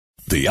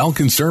The El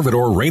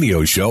Conservador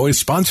radio show is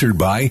sponsored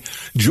by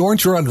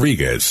George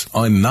Rodriguez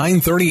on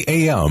 9:30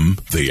 a.m.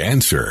 The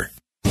Answer.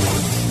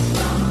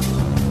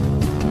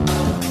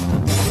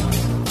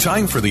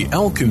 Time for the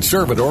El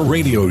Conservador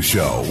radio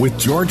show with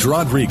George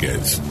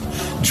Rodriguez.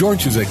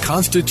 George is a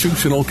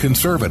constitutional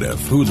conservative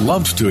who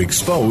loves to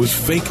expose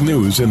fake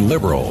news and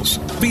liberals.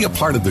 Be a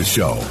part of the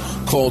show.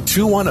 Call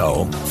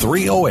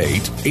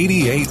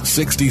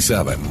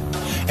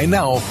 210-308-8867. And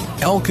now,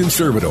 El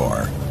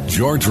Conservador,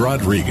 George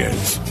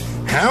Rodriguez.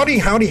 Howdy,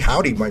 howdy,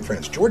 howdy, my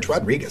friends. George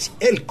Rodriguez,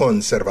 El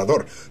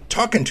Conservador,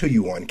 talking to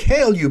you on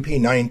KLUP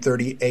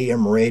 930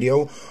 AM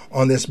radio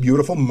on this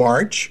beautiful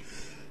March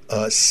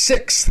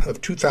 6th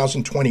of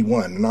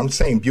 2021. And I'm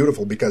saying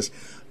beautiful because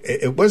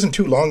it wasn't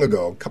too long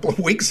ago, a couple of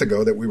weeks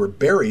ago, that we were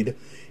buried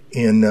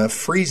in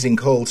freezing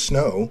cold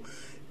snow.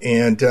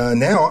 And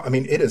now, I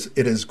mean, it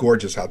is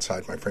gorgeous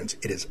outside, my friends.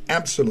 It is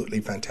absolutely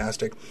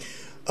fantastic.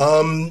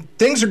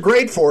 Things are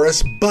great for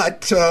us,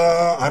 but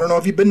I don't know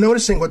if you've been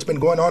noticing what's been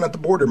going on at the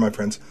border, my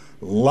friends.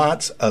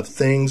 Lots of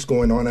things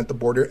going on at the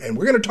border, and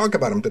we're going to talk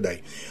about them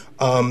today.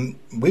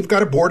 We've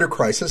got a border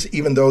crisis,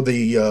 even though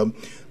the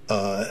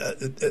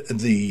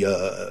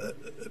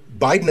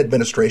Biden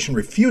administration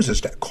refuses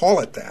to call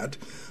it that.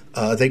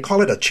 They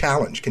call it a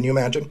challenge. Can you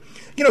imagine?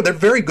 You know, they're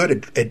very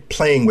good at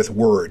playing with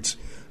words.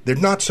 They're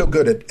not so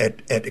good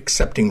at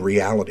accepting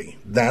reality.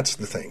 That's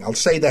the thing. I'll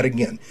say that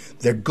again.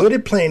 They're good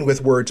at playing with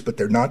words, but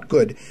they're not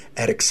good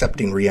at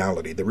accepting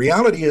reality. The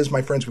reality is,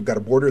 my friends, we've got a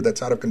border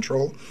that's out of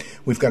control.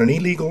 We've got an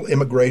illegal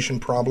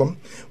immigration problem.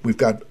 We've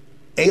got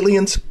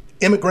aliens,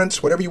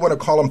 immigrants, whatever you want to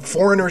call them,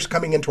 foreigners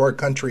coming into our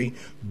country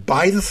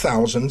by the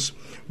thousands.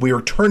 We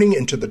are turning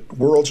into the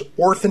world's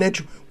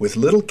orphanage with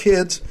little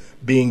kids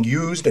being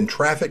used and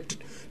trafficked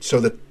so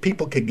that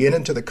people could get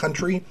into the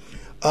country.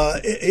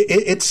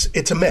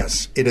 It's a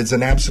mess. It is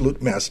an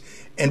absolute mess,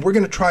 and we're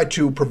going to try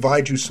to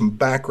provide you some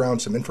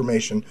background, some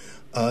information,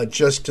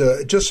 just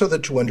so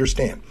that you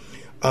understand.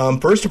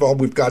 First of all,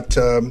 we've got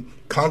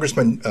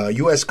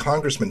U.S.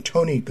 Congressman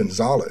Tony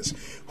Gonzalez,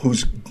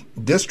 whose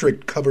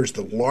district covers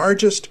the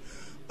largest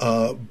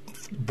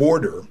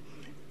border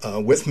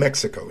with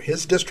Mexico.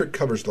 His district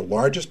covers the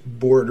largest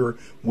border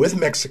with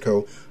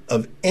Mexico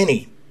of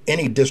any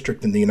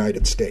district in the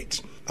United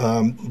States.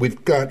 He's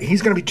going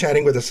to be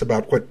chatting with us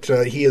about what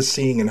he is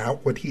seeing and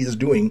what he is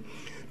doing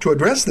to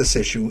address this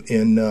issue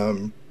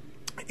in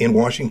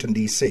Washington,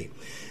 D.C.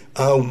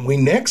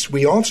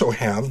 We also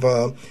have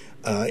a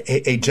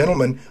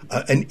gentleman,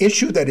 an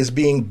issue that is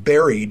being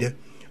buried,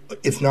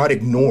 if not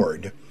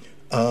ignored,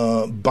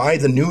 by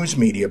the news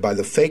media, by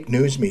the fake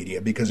news media,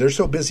 because they're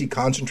so busy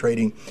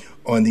concentrating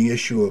on the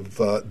issue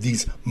of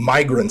these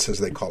migrants, as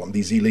they call them,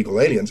 these illegal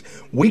aliens.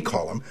 We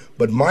call them,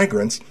 but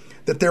migrants,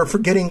 that they're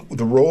forgetting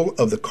the role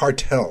of the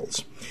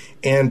cartels.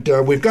 And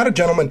we've got a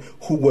gentleman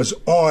who was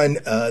on,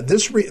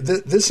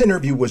 this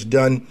interview was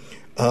done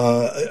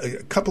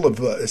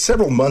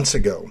several months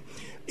ago.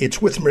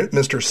 It's with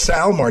Mr.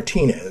 Sal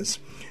Martinez.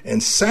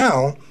 And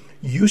Sal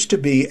used to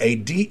be a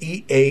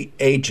DEA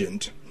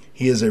agent.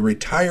 He is a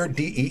retired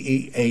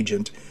DEA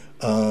agent,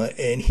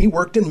 and he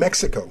worked in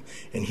Mexico.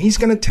 And he's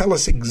going to tell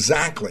us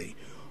exactly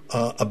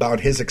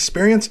about his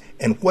experience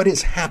and what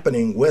is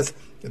happening with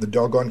the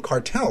doggone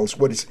cartels.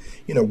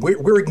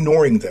 We're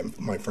ignoring them,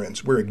 my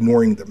friends. We're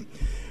ignoring them.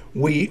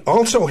 We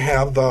also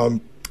have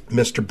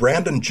Mr.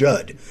 Brandon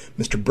Judd.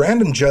 Mr.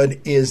 Brandon Judd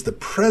is the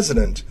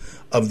president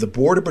of the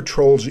Border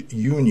Patrol's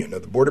Union,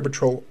 of the Border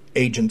Patrol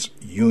Agents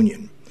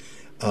Union,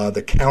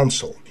 the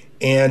council.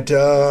 And,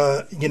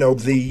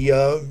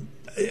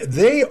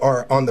 they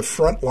are on the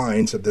front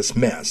lines of this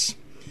mess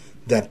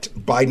that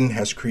Biden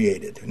has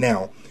created.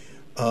 Now,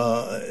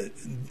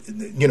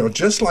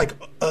 just like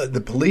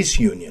the police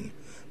union,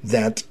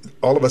 that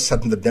all of a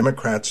sudden the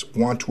Democrats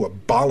want to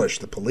abolish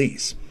the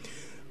police.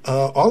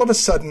 All of a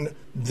sudden,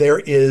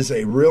 there is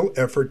a real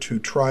effort to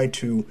try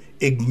to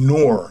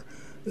ignore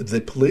the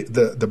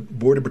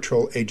Border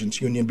Patrol Agents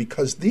Union,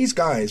 because these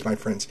guys, my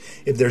friends,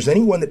 if there's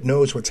anyone that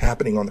knows what's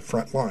happening on the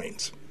front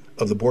lines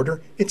of the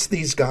border, it's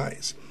these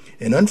guys.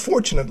 And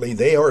unfortunately,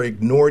 they are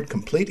ignored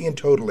completely and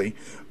totally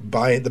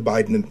by the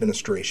Biden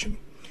administration.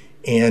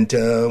 And,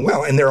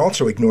 and they're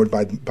also ignored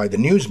by the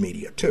news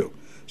media, too.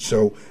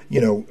 So,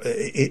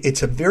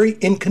 it's a very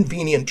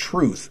inconvenient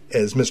truth,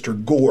 as Mr.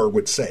 Gore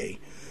would say.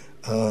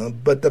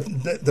 But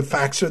the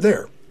facts are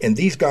there, and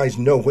these guys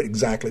know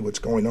exactly what's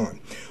going on.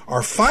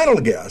 Our final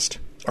guest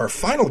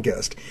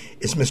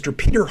is Mr.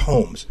 Peter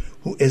Holmes,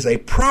 who is a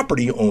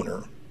property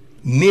owner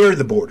near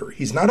the border.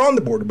 He's not on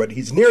the border, but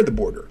he's near the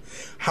border.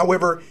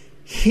 However,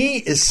 he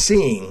is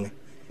seeing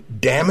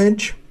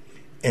damage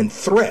and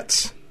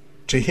threats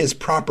to his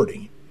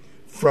property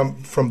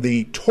from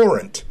the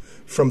torrent,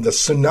 from the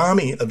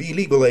tsunami of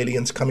illegal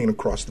aliens coming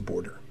across the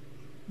border.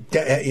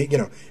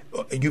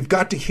 You've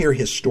got to hear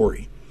his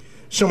story.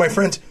 So, my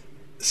friends,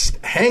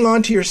 hang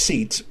on to your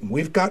seats.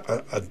 We've got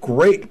a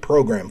great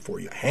program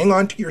for you. Hang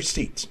on to your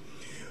seats.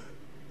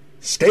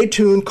 Stay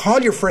tuned.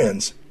 Call your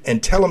friends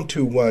and tell them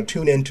to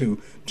tune in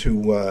to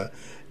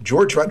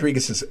George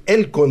Rodriguez's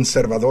El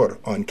Conservador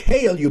on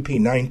KLUP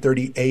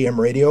 930 AM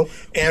radio.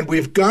 And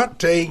we've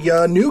got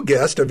a new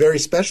guest, a very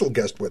special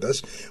guest with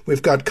us.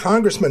 We've got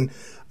Congressman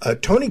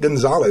Tony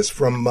Gonzalez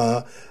from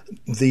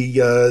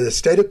the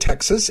state of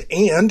Texas,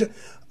 and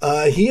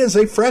he is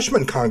a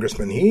freshman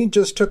congressman. He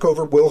just took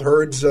over Will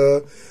Hurd's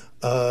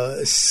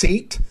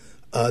seat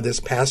this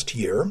past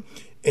year.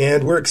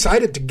 And we're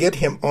excited to get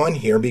him on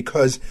here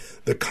because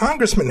the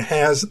congressman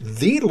has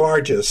the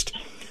largest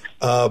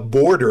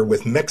border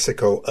with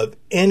Mexico of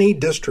any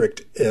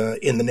district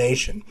in the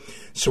nation.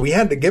 So we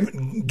had to,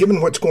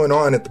 given what's going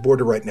on at the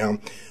border right now,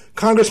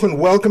 Congressman,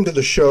 welcome to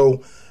the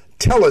show.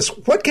 Tell us,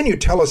 what can you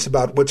tell us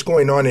about what's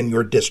going on in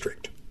your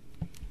district?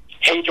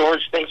 Hey,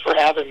 George, thanks for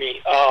having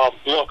me.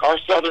 Look, our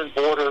southern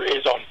border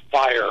is on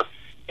fire,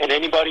 and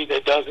anybody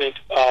that doesn't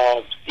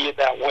see it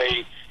that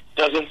way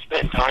doesn't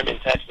spend time in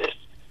Texas.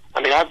 I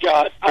mean, I've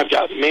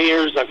got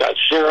mayors, I've got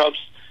sheriffs,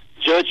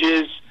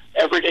 judges,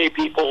 everyday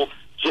people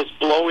just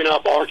blowing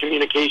up our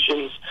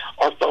communications,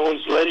 our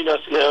phones, letting us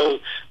know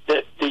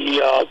that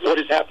what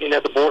is happening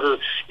at the border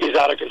is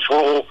out of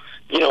control.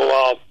 You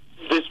know,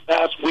 this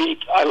past week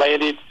I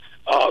landed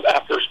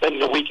after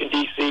spending a week in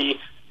D.C.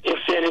 in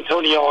San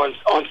Antonio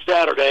on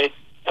Saturday,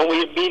 and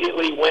we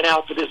immediately went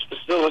out to this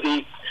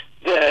facility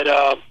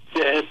that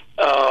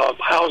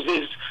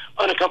houses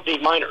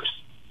unaccompanied minors.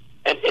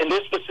 And in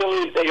this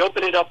facility, they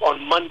opened it up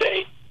on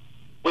Monday.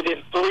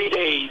 Within 3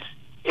 days,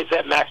 it's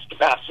at max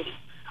capacity.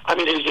 I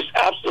mean, it is just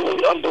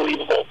absolutely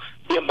unbelievable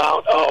the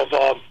amount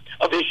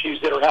of issues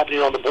that are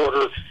happening on the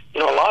border. You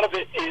know, a lot of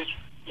it is,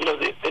 you know,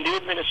 the new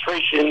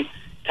administration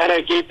kind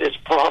of gave this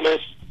promise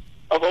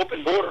of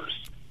open borders,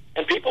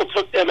 and people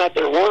took them at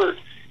their word,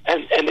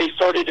 and they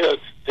started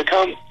to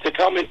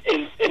come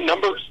in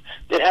numbers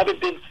that haven't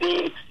been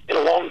seen in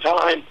a long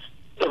time.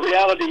 The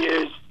reality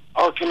is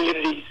our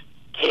communities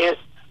can't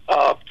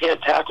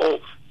tackle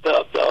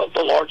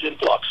the large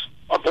influx.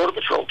 Our Border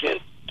Patrol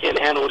can't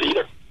handle it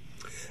either.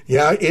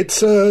 Yeah,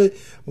 it's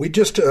we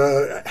just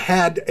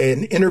had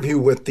an interview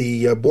with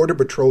the Border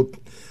Patrol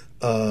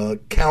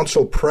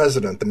Council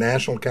President, the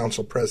National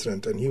Council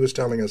President, and he was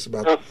telling us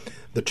about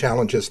the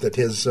challenges that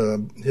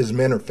his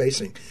men are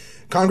facing.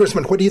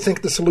 Congressman, what do you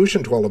think the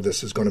solution to all of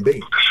this is going to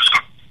be?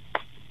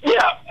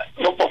 Yeah,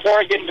 before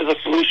I get into the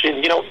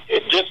solution, you know,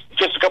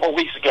 just a couple of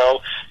weeks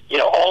ago, you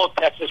know, all of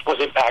Texas was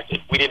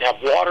impacted. We didn't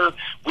have water.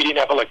 We didn't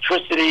have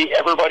electricity.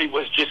 Everybody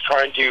was just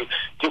trying to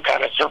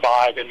kind of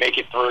survive and make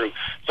it through.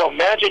 So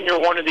imagine you're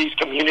one of these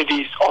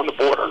communities on the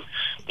border,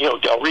 you know,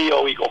 Del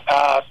Rio, Eagle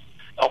Pass,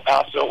 El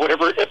Paso,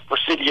 whatever,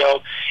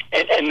 Presidio,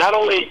 and not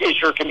only is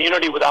your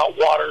community without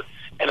water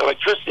and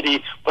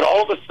electricity, but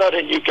all of a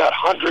sudden you've got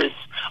hundreds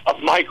of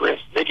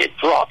migrants that get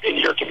dropped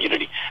into your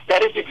community.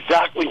 That is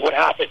exactly what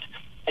happened.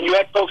 And you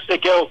had folks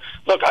that go,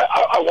 look,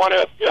 I want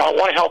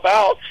to help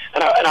out,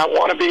 and I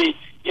want to be,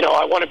 you know,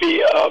 I want to be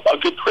a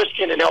good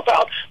Christian and help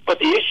out. But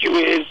the issue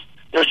is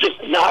there's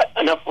just not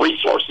enough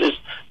resources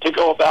to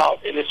go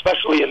about, and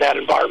especially in that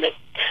environment.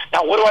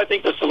 Now, what do I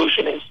think the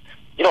solution is?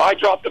 You know, I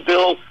dropped a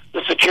bill,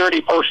 the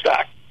Security First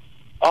Act,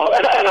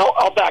 and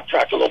I'll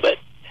backtrack a little bit.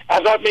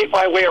 As I've made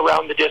my way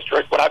around the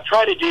district, what I've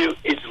tried to do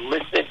is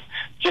listen.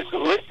 Just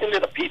listen to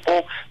the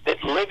people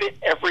that live it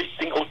every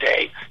single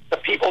day, the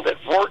people that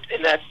work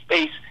in that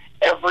space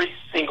every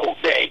single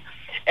day.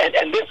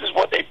 And this is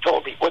what they've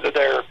told me, whether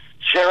they're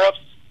sheriffs,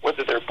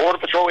 whether they're Border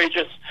Patrol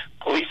agents,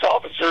 police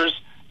officers,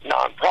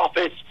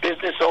 nonprofits,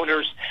 business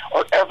owners,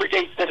 or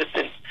everyday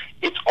citizens,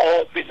 it's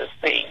all been the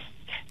same.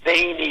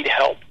 They need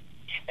help.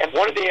 And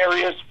one of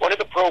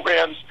the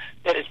programs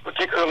that has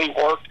particularly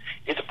worked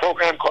is a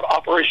program called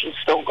Operation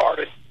Stone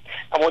Garden.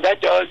 And what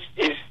that does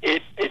is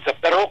it's a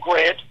federal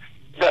grant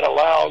that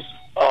allows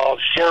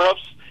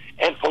sheriffs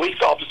and police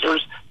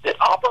officers that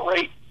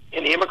operate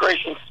in the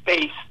immigration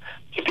space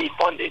to be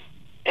funded.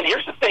 And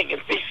here's the thing, in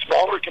these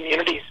smaller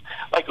communities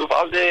like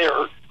Uvalde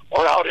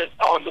or out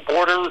on the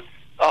border,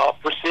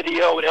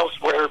 Presidio and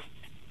elsewhere,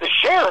 the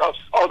sheriffs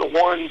are the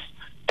ones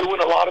doing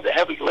a lot of the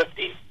heavy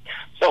lifting.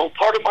 So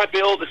part of my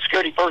bill, the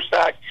Security First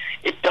Act,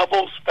 it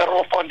doubles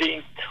federal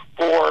funding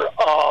for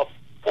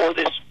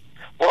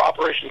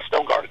Operation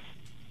Stone Garden.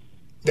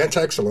 That's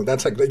excellent.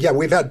 Yeah,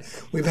 we've had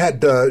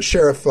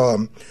Sheriff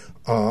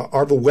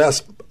Arvil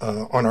West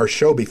on our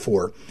show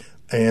before,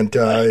 and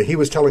he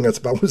was telling us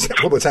about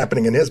what was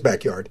happening in his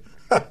backyard.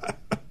 And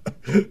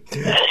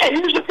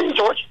here's the thing,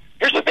 George.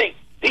 Here's the thing.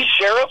 These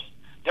sheriffs,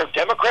 they're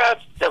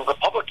Democrats, they're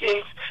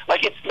Republicans.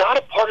 Like, it's not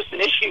a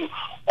partisan issue.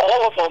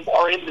 All of them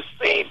are in the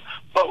same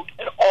boat,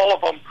 and all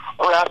of them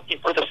are asking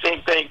for the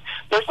same thing.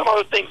 There's some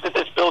other things that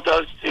this bill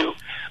does, too.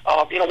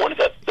 One of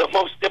the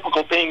most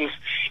difficult things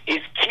is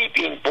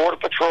keeping Border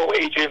Patrol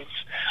agents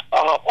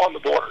on the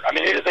border. I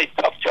mean, it is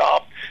a tough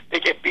job. They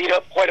get beat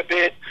up quite a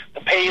bit.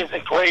 The pay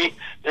isn't great.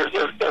 They're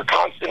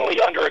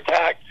constantly under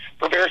attack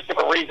for various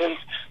different reasons.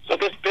 So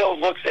this bill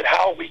looks at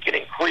how we can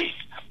increase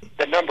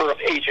the number of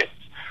agents,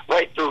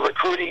 right, through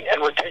recruiting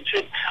and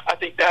retention. I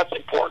think that's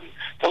important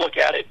to look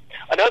at it.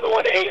 Another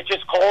one, it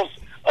just calls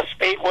a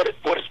spade what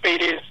a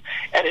spade is,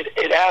 and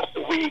it asks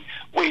that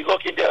we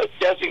look into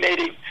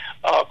designating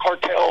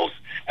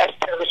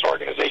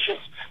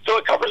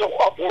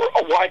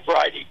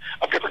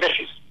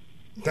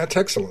That's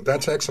excellent.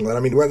 That's excellent. I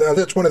mean,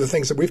 that's one of the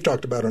things that we've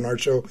talked about on our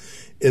show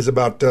is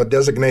about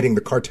designating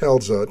the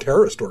cartels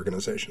terrorist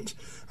organizations.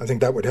 I think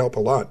that would help a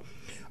lot.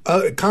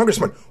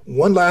 Congressman,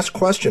 one last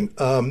question.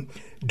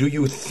 Do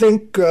you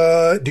think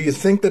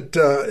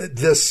that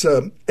this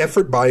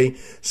effort by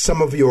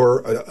some of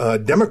your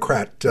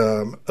Democrat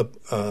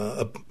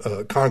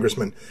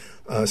congressmen,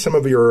 some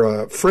of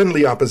your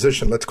friendly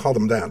opposition, let's call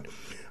them that,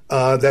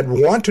 that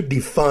want to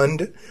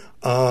defund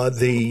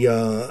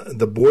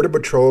the Border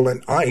Patrol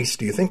and ICE,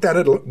 do you think that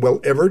it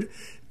will ever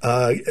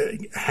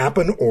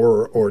happen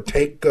or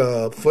take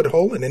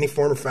foothold in any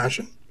form or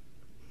fashion?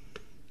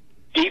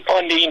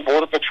 Defunding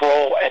Border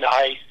Patrol and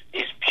ICE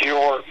is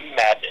pure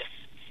madness.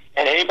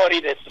 And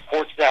anybody that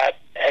supports that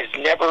has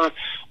never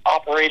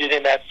operated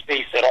in that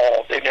space at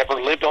all. They've never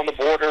lived on the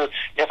border,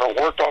 never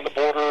worked on the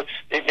border.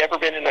 They've never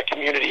been in a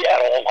community at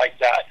all like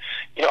that.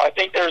 I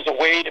think there's a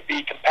way to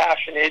be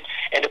compassionate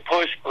and to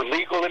push for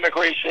legal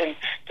immigration,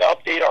 to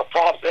update our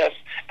process.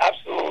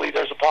 Absolutely,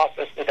 there's a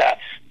process to that.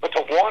 But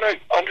to want to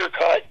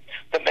undercut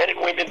the men and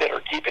women that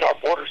are keeping our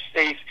borders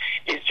safe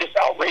is just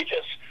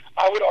outrageous.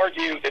 I would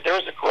argue that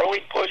there's a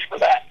growing push for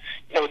that.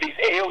 These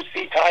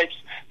AOC types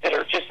that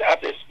are just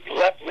have this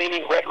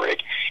left-leaning rhetoric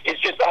is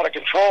just out of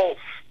control.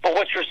 But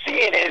what you're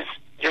seeing is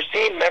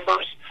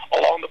members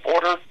along the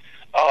border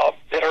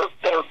that are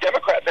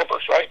Democrat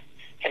members, right?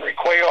 Henry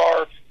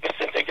Cuellar,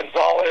 Vicente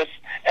Gonzalez,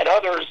 and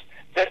others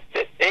that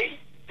they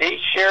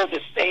share the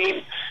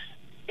same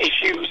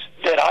issues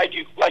that I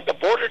do. Like the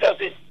border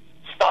doesn't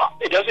stop;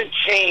 it doesn't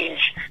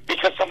change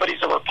because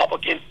somebody's a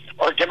Republican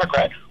or a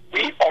Democrat.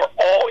 We are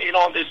all in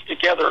on this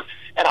together,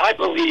 and I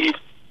believe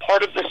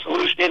part of the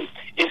solution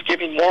is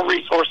giving more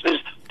resources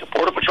to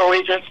Border Patrol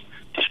agents,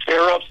 to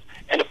sheriffs,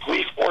 and to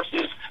police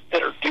forces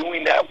that are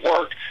doing that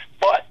work.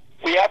 But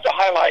we have to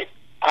highlight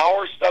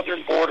our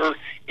southern border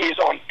is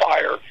on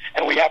fire,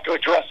 and we have to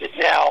address it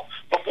now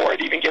before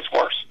it even gets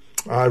worse.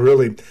 I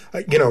really,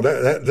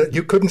 that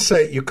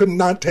you could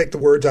not take the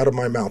words out of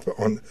my mouth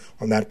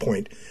on that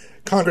point.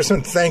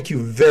 Congressman, thank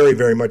you very,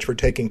 very much for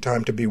taking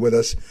time to be with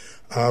us.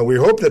 We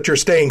hope that you're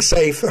staying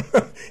safe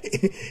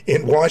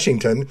in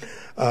Washington.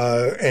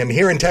 And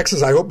here in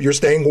Texas, I hope you're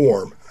staying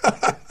warm.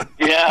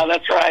 Yeah,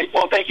 that's right.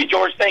 Well, thank you,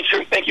 George. Thank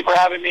you for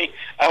having me.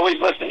 I always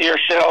listen to your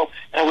show,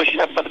 and I wish you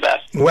nothing but the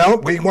best.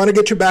 Well, we want to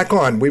get you back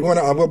on.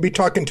 We'll be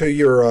talking to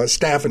your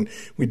staff, and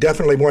we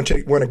definitely want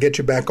to get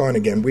you back on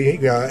again. We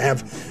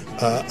have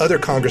other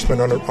congressmen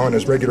on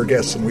as regular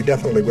guests, and we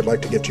definitely would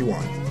like to get you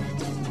on.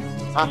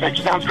 Perfect.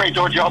 Sounds great,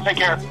 George. Y'all take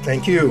care.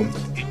 Thank you.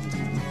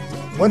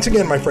 Once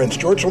again, my friends,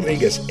 George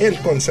Rodriguez, El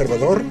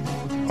Conservador,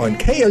 on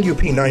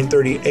KLUP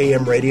 930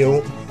 AM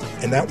radio,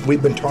 and that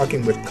we've been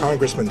talking with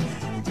Congressman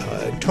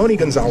Tony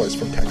Gonzalez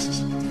from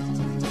Texas.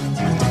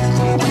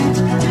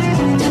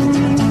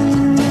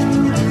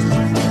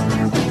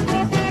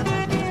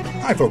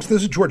 Hi, folks.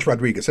 This is George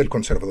Rodriguez, El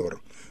Conservador.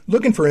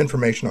 Looking for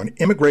information on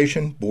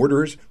immigration,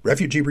 borders,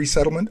 refugee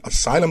resettlement,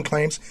 asylum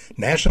claims,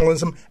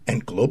 nationalism,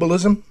 and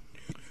globalism?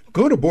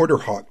 Go to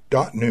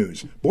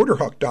BorderHawk.news.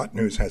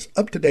 BorderHawk.news has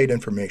up-to-date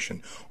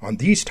information on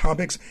these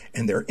topics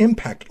and their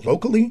impact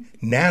locally,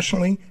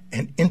 nationally,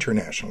 and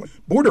internationally.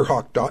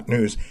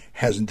 BorderHawk.news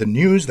has the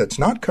news that's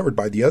not covered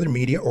by the other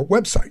media or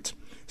websites.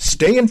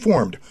 Stay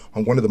informed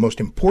on one of the most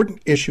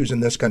important issues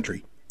in this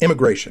country,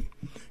 immigration.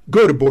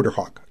 Go to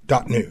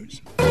BorderHawk.news.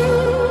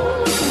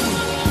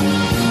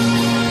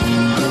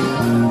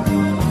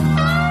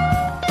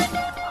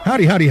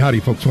 Howdy,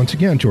 folks. Once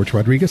again, George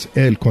Rodriguez,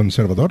 El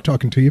Conservador,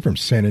 talking to you from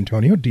San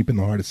Antonio, deep in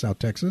the heart of South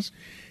Texas.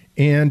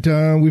 And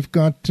we've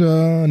got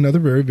another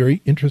very,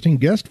 very interesting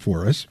guest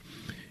for us.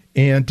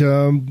 And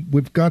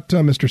we've got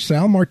Mr.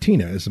 Sal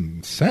Martinez.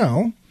 And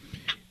Sal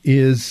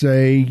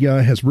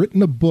has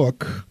written a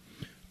book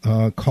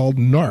called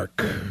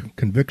NARC,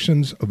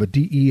 Convictions of a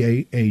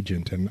DEA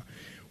Agent. And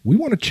we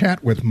want to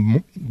chat with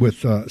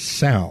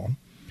Sal,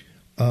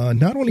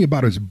 not only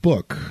about his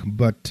book,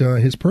 but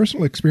his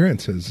personal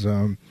experiences.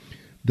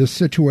 This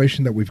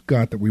situation that we've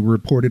got that we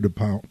reported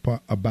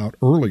about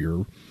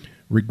earlier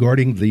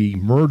regarding the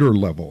murder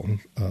level,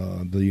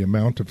 the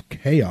amount of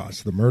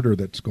chaos, the murder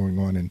that's going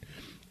on in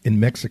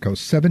Mexico, over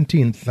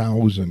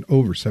 17,000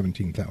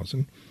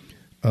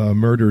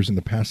 murders in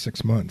the past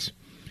 6 months.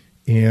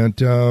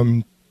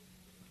 And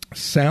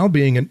Sal,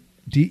 being a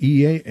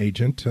DEA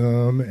agent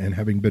and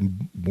having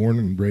been born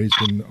and raised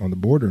on the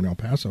border in El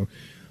Paso,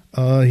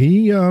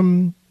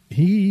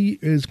 he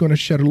is going to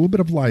shed a little bit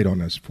of light on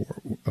us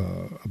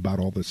about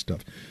all this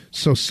stuff.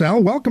 So,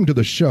 Sal, welcome to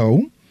the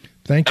show.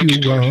 Thank you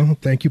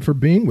for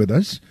being with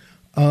us.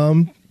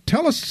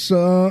 Tell us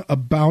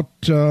about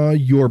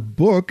your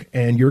book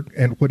and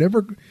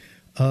whatever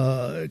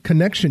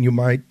connection you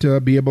might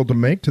be able to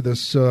make to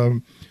this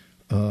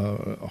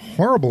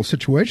horrible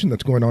situation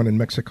that's going on in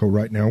Mexico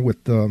right now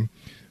with the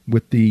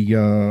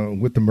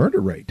murder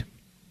rate.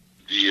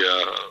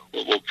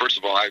 Well, first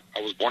of all, I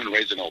was born and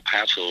raised in El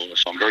Paso,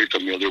 so I'm very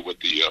familiar with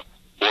the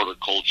border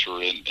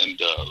culture and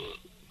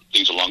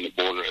things along the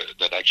border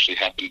that actually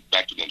started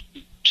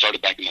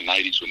back in the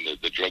 90s when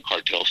the drug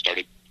cartel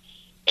started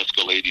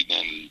escalating,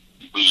 and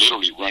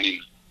literally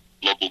running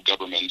local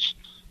governments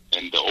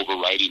and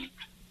overriding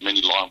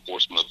many law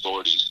enforcement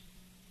authorities.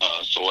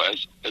 So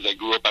as I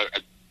grew up,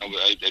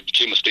 I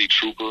became a state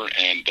trooper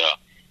and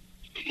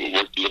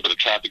worked a little bit of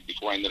traffic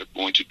before I ended up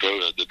going to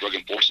the Drug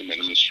Enforcement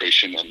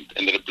Administration and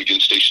ended up being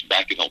stationed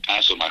back in El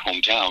Paso, my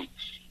hometown.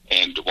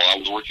 And while I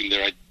was working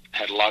there, I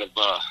had a lot of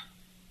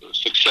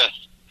success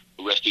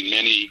arresting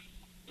many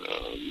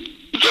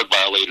drug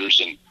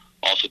violators and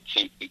also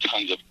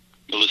tons of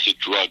illicit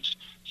drugs.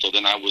 So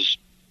then I was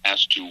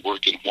asked to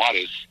work in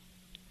Juarez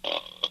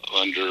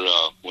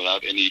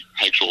without any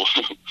actual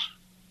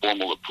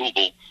formal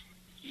approval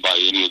by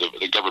any of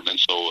the government.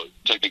 So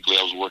technically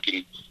I was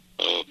working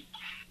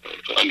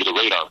under the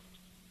radar.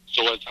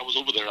 So as I was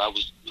over there, I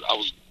was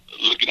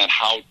looking at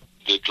how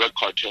the drug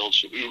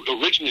cartels,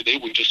 originally they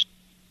would just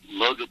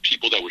murder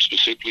people that were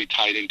specifically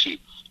tied into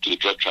the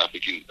drug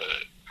trafficking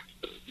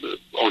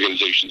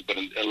organizations. But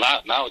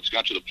now it's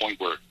got to the point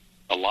where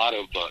a lot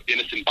of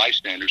innocent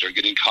bystanders are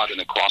getting caught in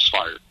a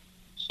crossfire.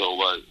 So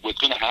what's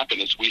going to happen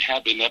is we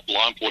have enough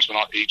law enforcement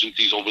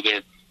agencies over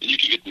there, and you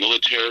can get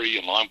military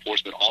and law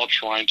enforcement all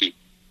trying to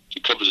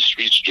cover the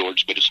streets,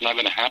 George, but it's not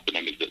going to happen.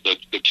 I mean,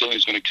 the killing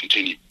is going to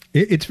continue.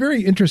 It's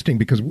very interesting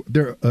because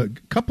there,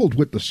 coupled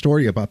with the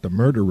story about the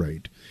murder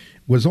rate,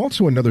 was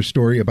also another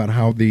story about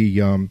how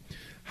the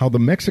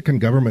Mexican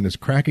government is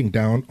cracking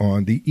down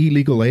on the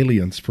illegal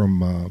aliens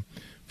from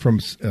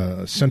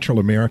Central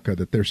America,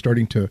 that they're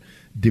starting to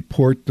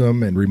deport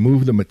them and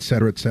remove them, et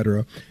cetera, et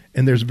cetera.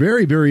 And there's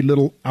very, very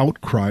little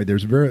outcry.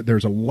 There's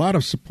a lot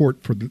of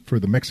support for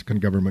the Mexican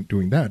government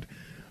doing that.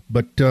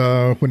 But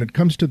when it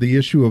comes to the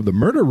issue of the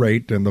murder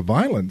rate and the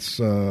violence,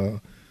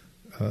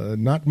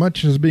 not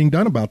much is being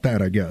done about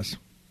that, I guess.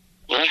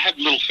 Well, I have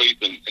little faith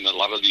in a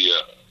lot of the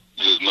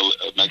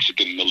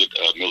Mexican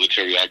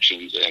military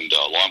actions and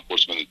law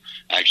enforcement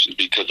actions,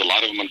 because a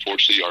lot of them,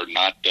 unfortunately, are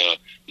not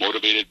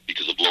motivated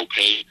because of low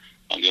pay.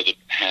 On the other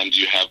hand,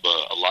 you have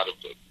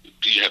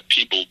you have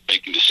people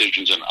making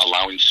decisions and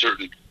allowing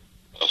certain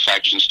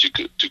factions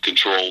to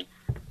control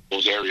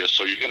those areas.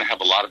 So you're going to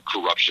have a lot of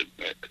corruption.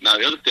 Now,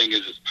 the other thing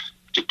is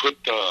to put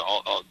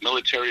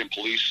military and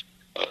police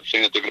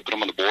saying that they're going to put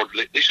them on the border.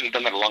 They should have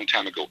done that a long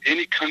time ago.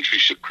 Any country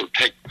should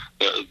protect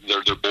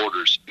their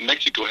borders.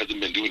 Mexico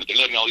hasn't been doing it. They're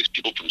letting all these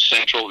people from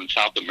Central and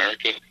South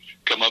America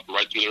come up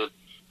right through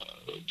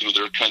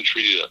their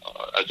country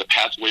as a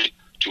pathway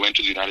to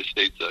enter the United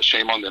States.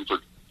 Shame on them for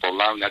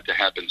allowing that to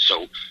happen.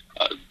 So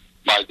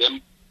by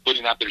them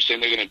putting out there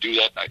saying they're going to do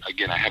that, I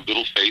have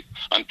little faith.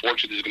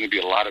 Unfortunately, there's going to be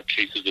a lot of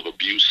cases of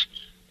abuse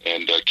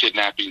and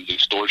kidnappings,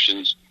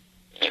 extortions,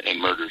 and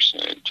murders.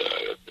 And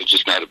it's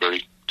just not a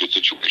very good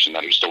situation.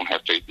 I just don't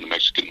have faith in the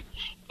Mexican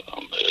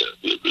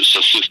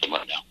system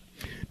right now.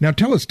 Now,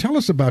 tell us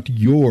about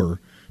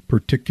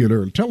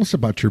tell us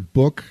about your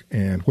book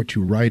and what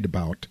you write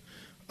about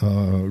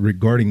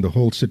regarding the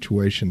whole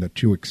situation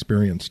that you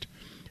experienced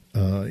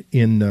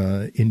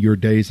in your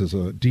days as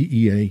a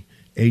DEA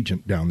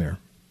agent down there.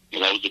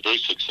 Well, I was a very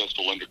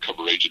successful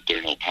undercover agent there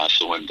in El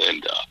Paso, and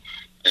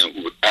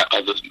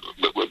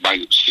by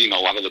seeing a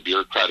lot of the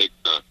bureaucratic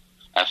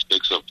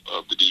aspects of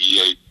the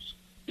DEA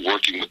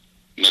working with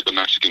the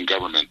Mexican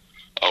government,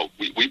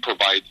 we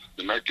provide,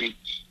 the American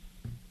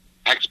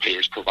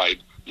taxpayers provide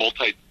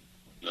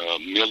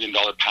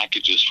multi-million-dollar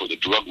packages for the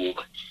drug war,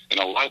 and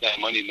a lot of that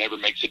money never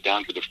makes it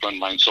down to the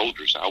frontline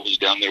soldiers. I was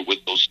down there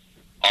with those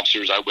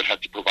officers. I would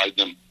have to provide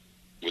them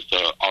with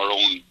our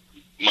own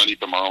money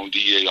from our own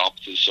DEA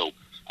offices. So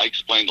I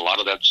explained a lot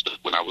of that stuff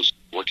when I was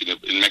working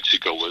in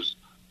Mexico. I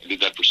did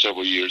that for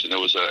several years, and it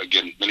was,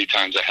 again, many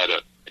times I had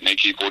an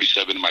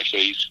AK-47 in my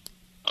face.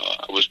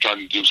 I was trying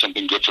to do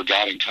something good for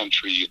God and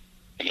country,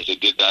 and as I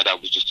did that, I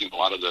was just doing a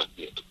lot of the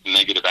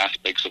negative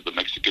aspects of the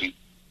Mexican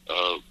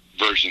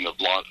version of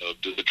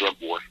the drug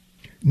war.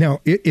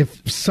 Now,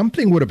 if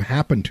something would have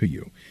happened to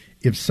you,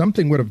 if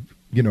something would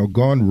have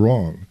gone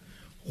wrong,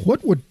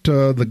 what would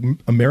the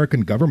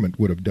American government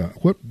would have done?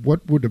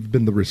 What would have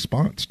been the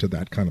response to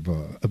that kind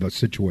of a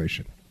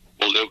situation?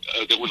 Well,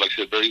 there was, like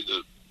I said,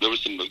 there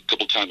was a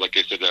couple times, like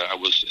I said, I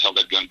was held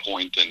at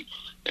gunpoint,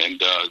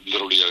 and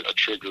literally a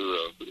trigger,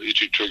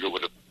 each trigger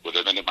would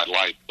have ended my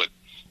life. But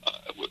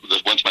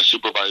once my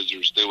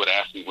supervisors, they would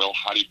ask me, well,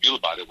 how do you feel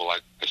about it? Well,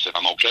 I said,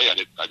 I'm okay.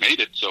 I made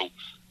it. So,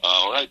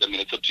 all right. I mean,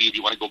 it's up to you. If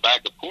you want to go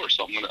back, of course.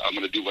 So I'm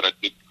gonna do what I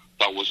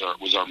thought was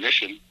our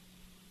mission.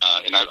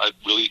 And I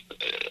really,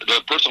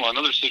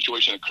 another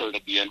situation occurred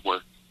at the end where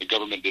the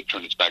government did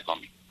turn its back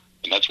on me,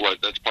 and that's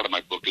part of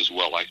my book as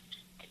well. I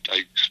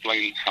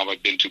explain how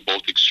I've been to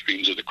both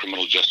extremes of the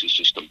criminal justice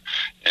system,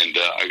 and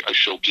I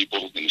show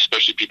people, and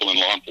especially people in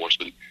law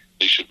enforcement,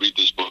 they should read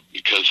this book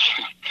because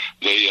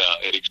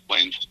it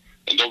explains,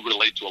 and they'll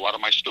relate to a lot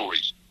of my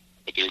stories,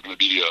 but they're going to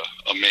be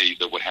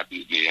amazed at what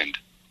happens in the end.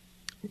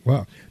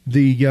 Wow,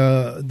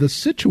 the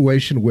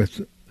situation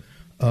with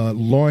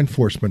law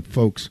enforcement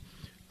folks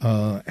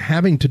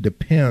having to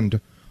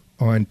depend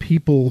on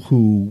people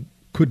who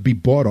could be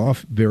bought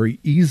off very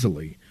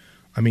easily.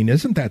 I mean,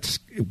 isn't that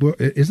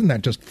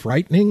just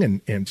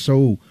frightening and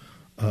so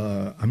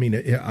I mean,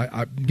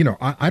 I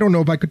don't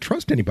know if I could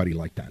trust anybody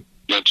like that.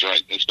 That's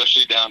right,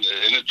 especially down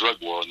in a drug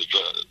war.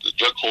 The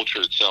drug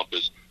culture itself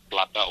is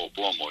plata o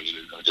plomo,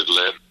 just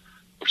lead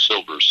or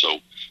silver. So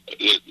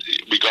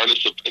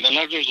regardless of, and then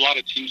there's a lot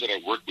of teams that I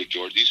work with,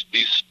 George.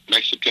 These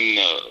Mexican,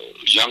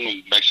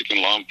 young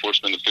Mexican law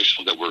enforcement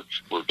officials that were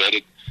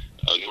vetted,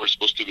 they were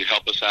supposed to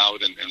help us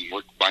out and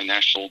work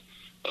binational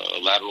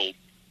lateral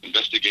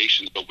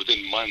investigations, but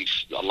within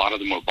months, a lot of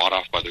them were bought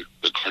off by the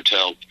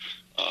cartel.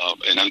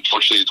 And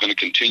unfortunately, it's going to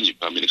continue.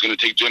 I mean, it's going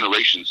to take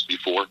generations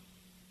before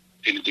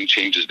anything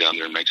changes down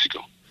there in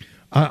Mexico.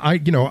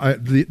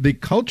 The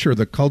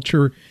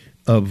culture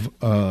of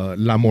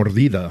la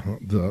mordida,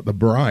 the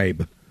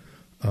bribe,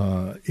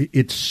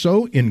 it's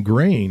so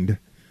ingrained.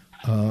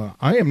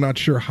 I am not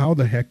sure how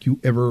the heck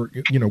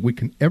we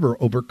can ever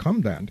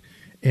overcome that.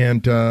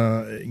 And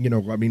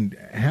I mean,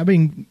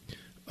 having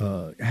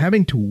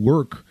to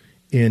work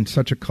in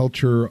such a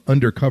culture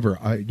undercover,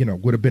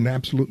 would have been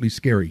absolutely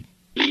scary.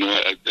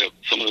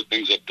 Some of the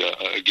things that,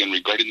 again,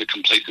 regarding the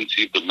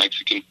complacency of the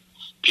Mexican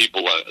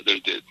people,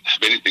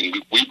 if anything,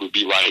 we would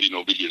be rioting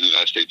over here in the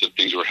United States if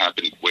things were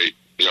happening the way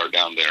they are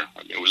down there.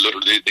 I mean,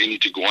 they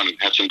need to go on and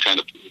have some kind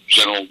of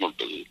general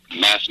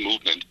mass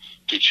movement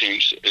to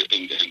change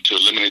and to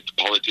eliminate the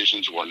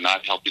politicians who are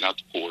not helping out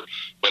the poor.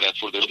 But as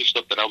for the other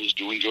stuff that I was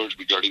doing, George,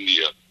 regarding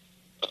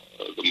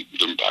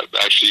I've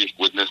actually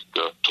witnessed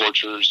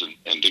tortures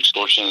and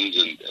extortions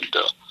and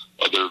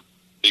other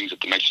things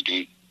that the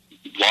Mexican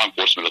law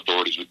enforcement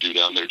authorities would do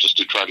down there just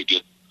to try to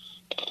get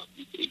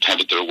have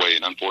it their way.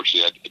 And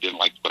unfortunately, I didn't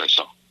like what I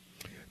saw.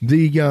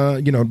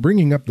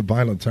 Bringing up the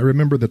violence, I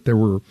remember that there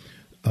were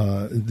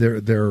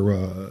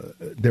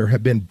there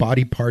have been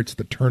body parts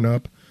that turn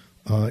up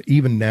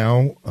even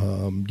now.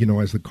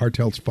 As the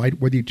cartels fight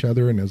with each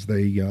other and as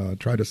they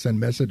try to send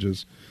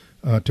messages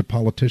to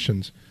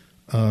politicians.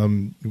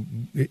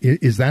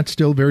 Is that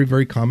still very,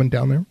 very common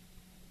down there?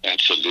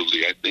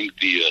 Absolutely. I think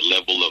the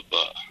level of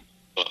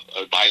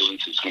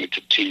violence is going to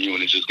continue,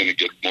 and it's just going to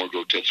get more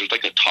grotesque. There's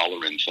like a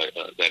tolerance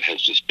that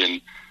has just been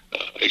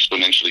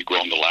exponentially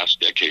grown the last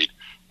decade.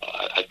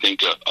 I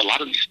think a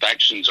lot of these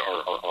factions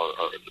are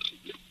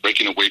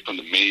breaking away from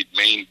the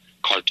main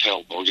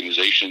cartel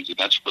organizations, and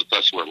that's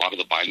where a lot of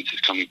the violence is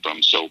coming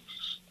from. So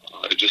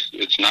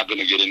it's not going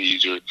to get any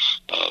easier.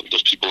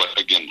 Those people,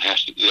 again,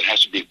 they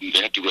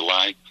have to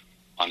rely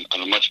on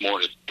a much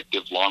more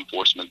effective law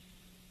enforcement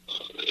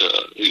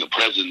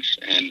presence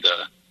and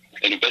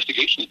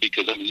investigations,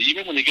 because I mean,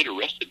 even when they get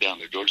arrested down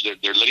there, George,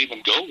 they're letting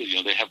them go.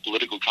 They have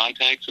political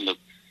contacts, and the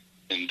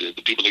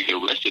people that get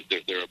arrested,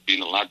 they're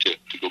being allowed to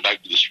go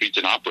back to the streets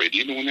and operate.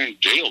 Even when they're in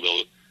jail,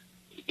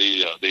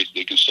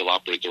 they can still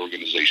operate their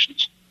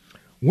organizations.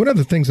 One of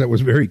the things that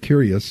was very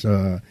curious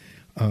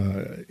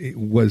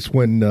was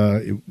when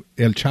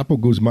El Chapo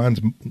Guzman's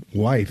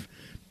wife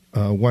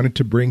wanted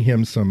to bring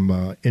him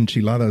some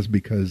enchiladas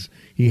because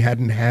he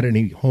hadn't had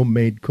any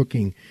homemade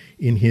cooking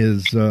in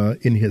his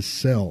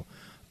cell.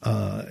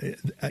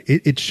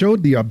 It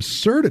showed the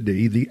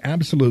absurdity, the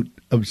absolute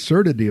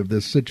absurdity of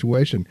this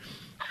situation.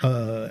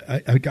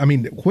 I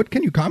mean, what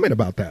can you comment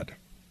about that?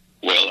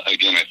 Well,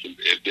 again, I think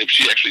if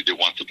she actually did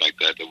want something like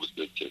that,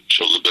 it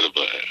showed a little bit of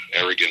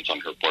arrogance on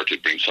her part to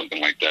bring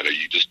something like that.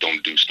 You just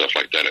don't do stuff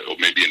like that. Or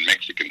maybe in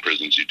Mexican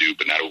prisons you do,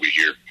 but not over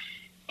here.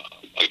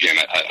 Again,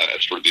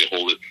 as for the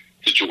whole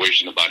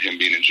situation about him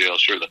being in jail,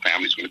 sure, the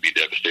family's going to be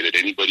devastated.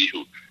 Anybody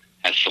who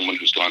has someone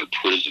who's gone to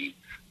prison,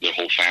 their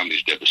whole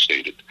family's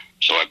devastated.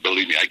 So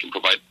believe me, I can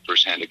provide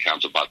firsthand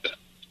accounts about that.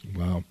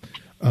 Wow.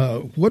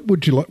 What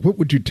would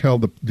you tell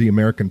the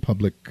American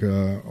public,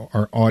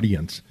 our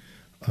audience,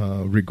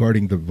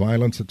 regarding the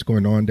violence that's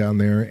going on down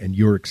there and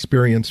your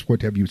experience?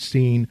 What have you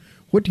seen?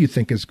 What do you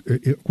think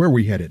where are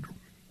we headed?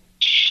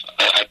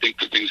 I think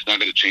the thing's not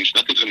going to change.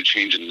 Nothing's going to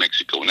change in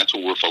Mexico, and that's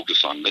what we're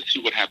focused on. Let's see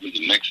what happens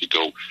in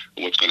Mexico.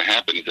 And what's going to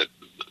happen is that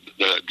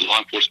the law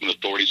enforcement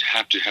authorities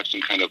have to have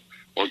some kind of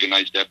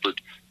organized effort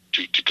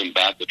to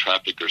combat the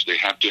traffickers. They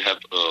have to have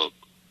a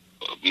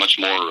much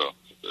more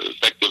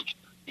effective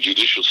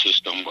judicial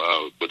system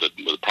with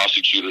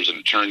prosecutors and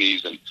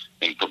attorneys and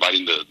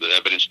providing the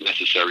evidence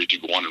necessary to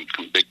go on and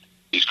convict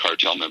these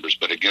cartel members.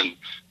 But again,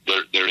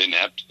 they're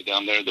inept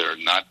down there. They're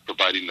not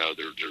providing their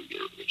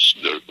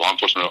law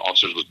enforcement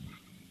officers with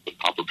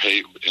proper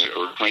pay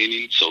or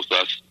training. So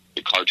thus,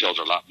 the cartels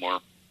are a lot more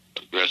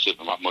aggressive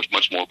and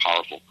much more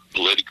powerful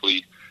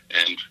politically.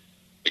 And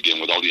again,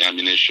 with all the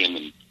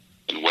ammunition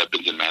and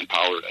weapons and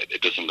manpower,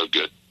 it doesn't look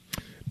good.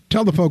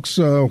 Tell the folks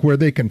where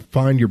they can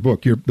find your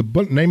book.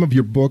 The name of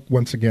your book,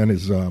 once again,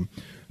 is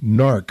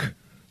NARC: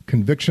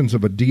 Convictions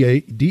of a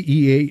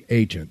DEA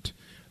Agent.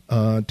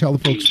 Tell the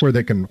folks where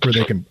they can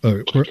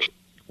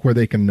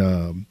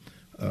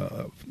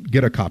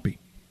get a copy.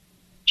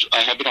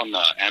 I have it on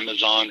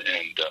Amazon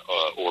and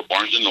or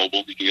Barnes and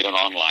Noble. You can get it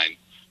online.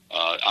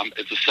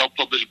 It's a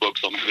self-published book,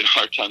 so I'm having a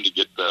hard time to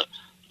get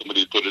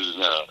somebody to put it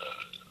in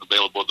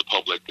available at the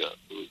public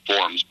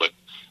forums, but.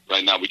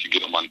 Right now, we can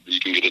get them on. You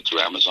can get it through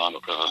Amazon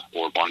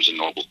or Barnes and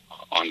Noble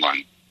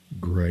online.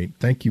 Great,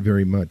 thank you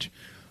very much.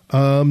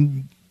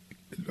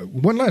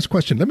 one last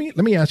question. Let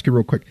me ask you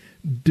real quick.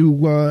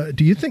 Do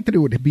you think that it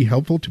would be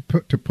helpful to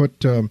put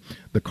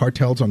the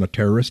cartels on a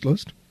terrorist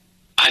list?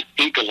 I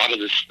think a lot of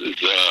this is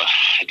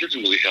it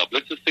doesn't really help.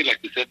 Let's just say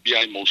like this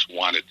FBI most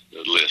wanted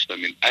list. I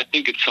mean, I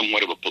think it's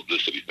somewhat of a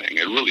publicity thing.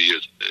 It really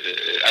is.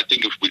 I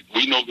think if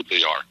we know who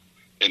they are,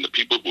 and the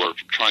people who are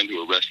trying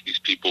to arrest these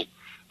people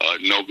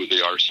know who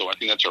they are. So I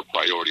think that's our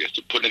priority, is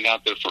to put it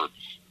out there for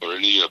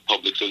any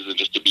public citizen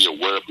just to be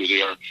aware of who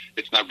they are.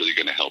 It's not really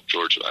going to help,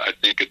 George. I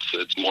think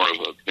it's more of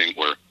a thing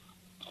where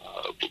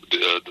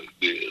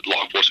the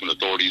law enforcement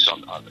authorities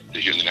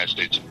here in the United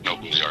States know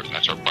who they are, and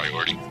that's our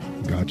priority.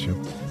 Gotcha.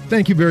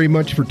 Thank you very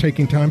much for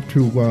taking time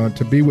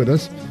to be with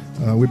us.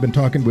 We've been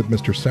talking with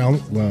Mr. Sal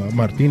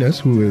Martinez,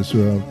 who has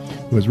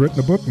written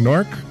a book,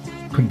 NARC,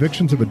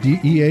 Convictions of a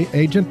DEA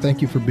Agent.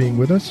 Thank you for being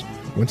with us.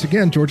 Once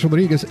again, George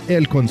Rodriguez,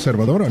 El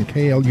Conservador on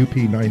KLUP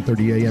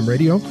 930 AM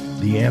radio,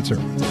 The Answer.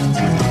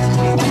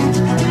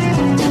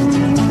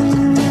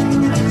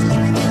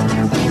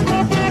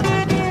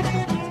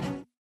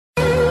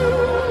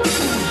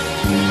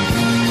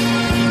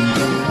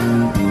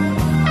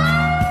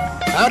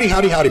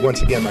 Howdy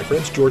once again, my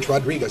friends. George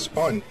Rodriguez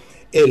on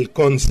El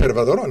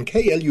Conservador on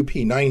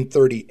KLUP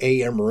 930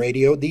 AM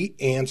radio, The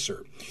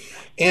Answer.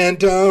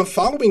 And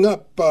following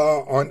up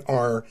on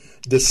our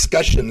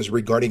discussions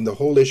regarding the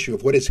whole issue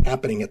of what is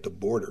happening at the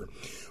border,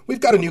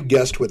 we've got a new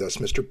guest with us,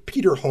 Mr.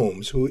 Peter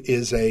Holmes, who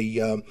is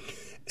an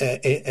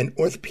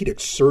orthopedic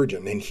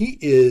surgeon, and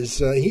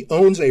he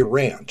owns a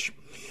ranch.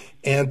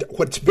 And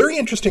what's very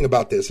interesting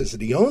about this is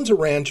that he owns a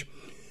ranch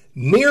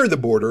near the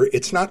border.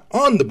 It's not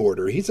on the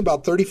border. He's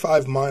about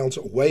 35 miles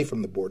away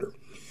from the border.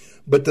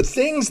 But the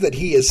things that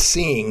he is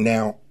seeing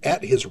now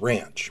at his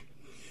ranch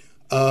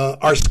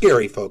are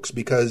scary, folks,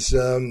 because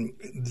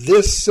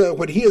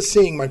what he is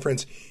seeing, my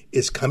friends,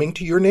 is coming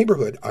to your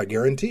neighborhood. I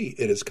guarantee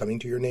it is coming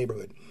to your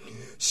neighborhood.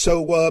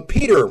 So,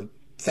 Peter,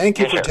 thank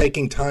you for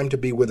taking time to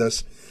be with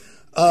us.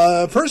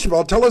 First of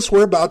all, tell us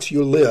whereabouts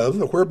you live.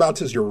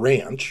 Whereabouts is your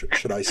ranch,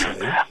 should I say?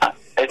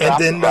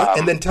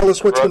 And then tell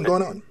us what's been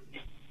going on.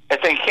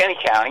 It's in Kenny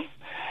County.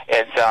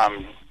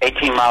 It's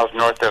 18 miles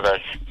north of a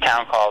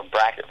town called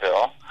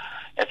Brackettville.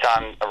 It's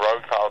on a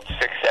road called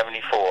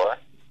 674.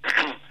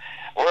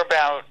 We're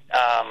about,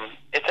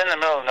 it's in the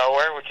middle of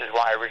nowhere, which is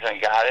why I originally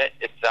got it.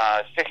 It's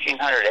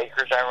 1,600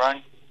 acres I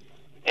run,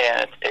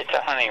 and it's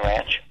a hunting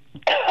ranch.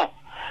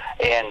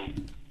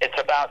 And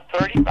it's about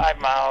 35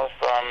 miles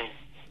from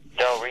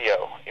Del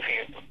Rio,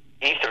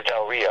 east of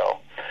Del Rio,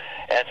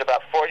 and it's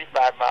about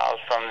 45 miles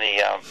from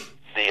the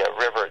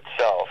river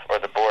itself, or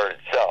the border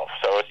itself.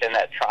 So it's in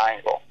that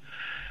triangle.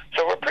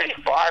 So we're pretty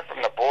far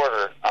from the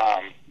border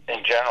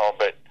in general,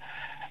 but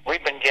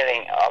we've been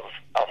getting a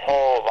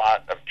whole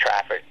lot of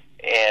traffic,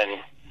 and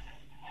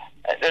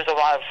there's a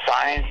lot of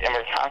signs, and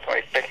we're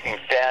constantly fixing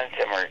fence,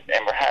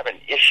 and we're having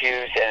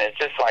issues, and it's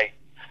just like,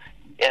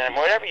 and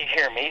whatever you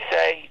hear me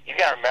say, you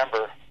got to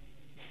remember,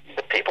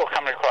 the people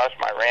coming across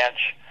my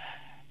ranch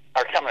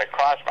are coming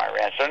across my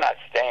ranch. They're not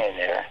staying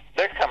there.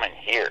 They're coming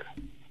here.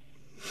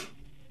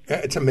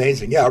 It's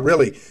amazing. Yeah,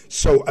 really.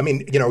 So, I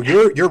mean,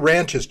 your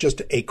ranch is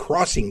just a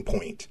crossing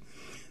point.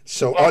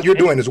 So all you're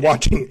doing is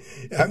watching.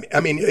 I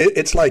mean,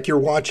 it's like you're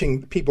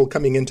watching people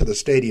coming into the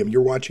stadium.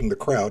 You're watching the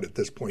crowd at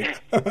this point.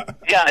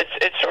 Yeah,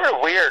 it's sort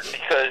of weird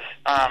because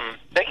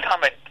they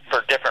come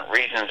for different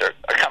reasons or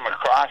come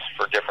across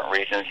for different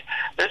reasons.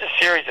 There's a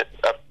series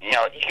of you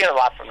get a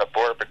lot from the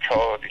Border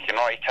Patrol. They can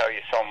only tell you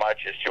so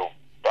much as to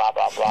blah,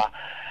 blah, blah,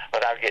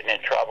 without getting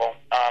in trouble.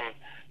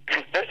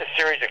 There's a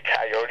series of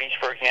coyotes,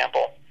 for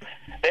example.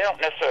 They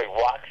don't necessarily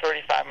walk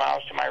 35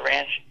 miles to my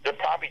ranch. They're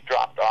probably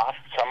dropped off,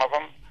 some of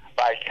them,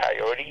 by a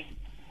coyote.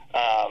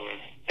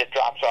 It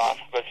drops off,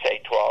 let's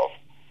say 12.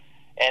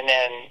 And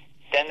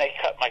then they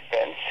cut my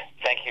fence.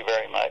 Thank you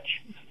very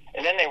much.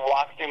 And then they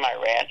walk through my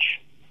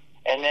ranch.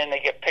 And then they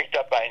get picked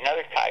up by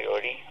another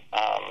coyote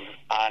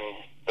on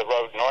the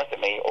road north of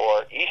me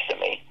or east of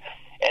me.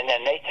 And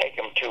then they take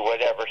them to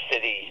whatever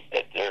city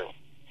that they're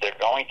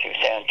going to,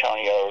 San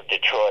Antonio,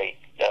 Detroit,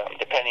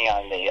 depending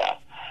on the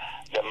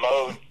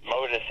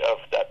modus of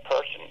that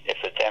person. If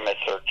it's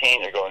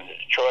MS-13, they're going to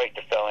Detroit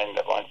to fill in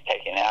the ones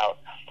taken out.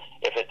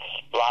 If it's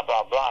blah,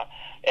 blah, blah.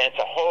 And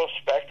it's a whole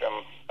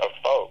spectrum of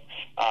folks.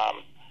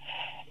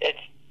 It's,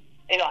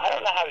 I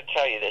don't know how to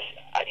tell you this.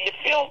 You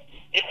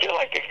feel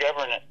like the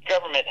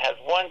government has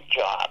one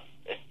job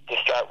to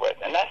start with,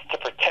 and that's to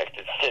protect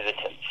its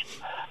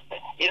citizens.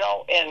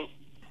 And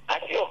I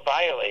feel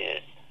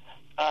violated.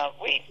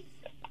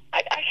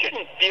 I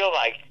shouldn't feel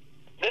like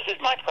this is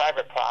my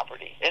private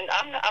property, and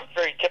I'm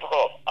very typical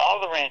of all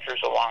the ranchers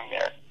along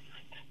there.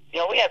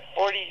 We had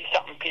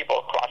 40-something people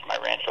across my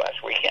ranch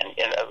last weekend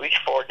in at least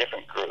 4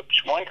 different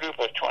groups. One group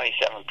was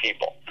 27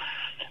 people,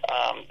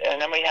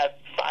 and then we had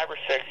 5 or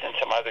 6 in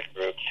some other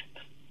groups.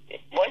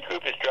 One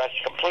group is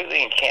dressed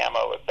completely in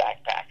camo with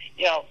backpacks.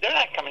 They're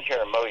not coming here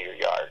to mow your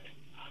yard.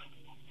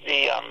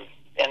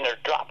 And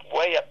they're dropped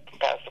way up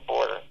past the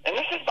border. And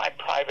this is my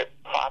private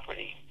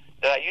property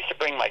that I used to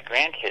bring my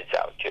grandkids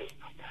out to.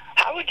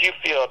 How would you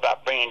feel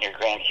about bringing your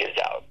grandkids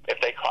out if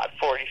they caught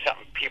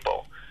 40-something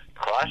people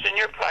crossing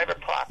your private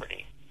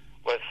property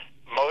with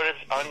motives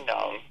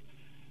unknown,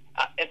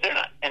 and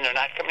they're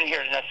not coming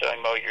here to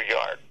necessarily mow your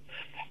yard.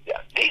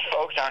 Yeah, these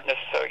folks aren't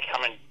necessarily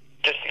coming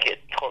just to get,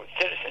 quote,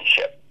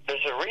 citizenship.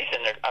 There's a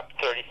reason they're up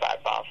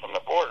 35 miles from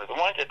the border. The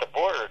ones at the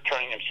border are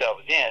turning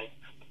themselves in,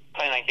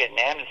 planning on getting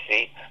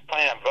amnesty,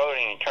 planning on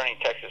voting and turning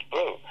Texas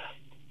blue.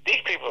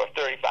 These people are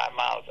 35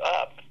 miles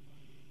up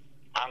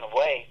on the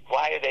way.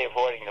 Why are they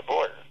avoiding the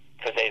border?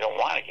 Because they don't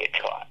want to get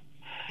caught.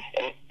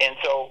 And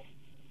so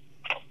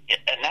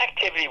an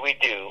activity we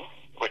do,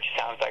 which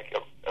sounds like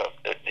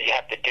you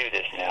have to do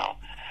this now,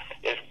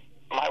 is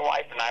my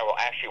wife and I will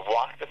actually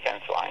walk the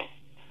fence line,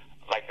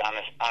 like on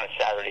a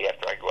Saturday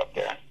after I go up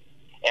there,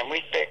 and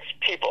we fix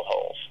people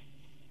holes.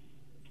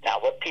 Now,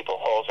 what people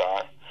holes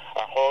are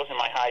holes in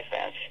my high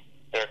fence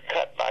that are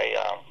cut by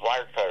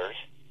wire cutters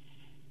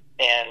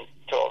and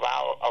to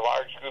allow a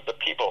large group of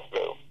people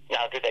through.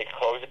 Now, do they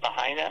close it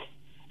behind them?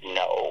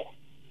 No.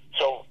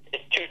 So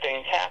two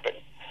things happen.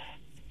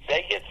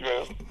 They get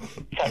through,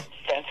 cut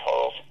fence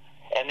holes,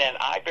 and then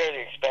I bear the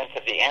expense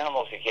of the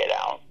animals that get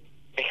out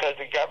because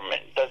the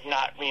government does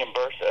not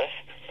reimburse us.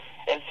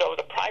 And so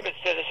the private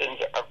citizens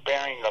are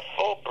bearing the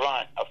full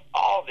brunt of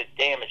all the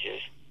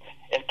damages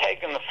and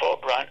taking the full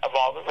brunt of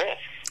all the risks.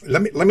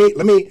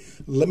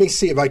 Let me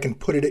see if I can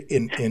put it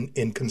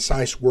in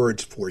concise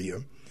words for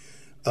you,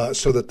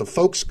 so that the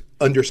folks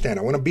understand.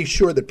 I want to be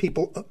sure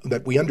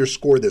that we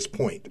underscore this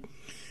point,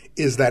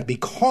 is that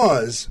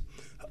because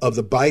of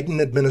the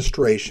Biden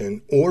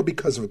administration or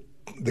because of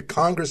the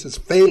Congress's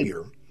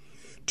failure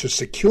to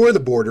secure the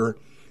border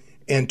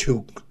and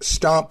to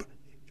stop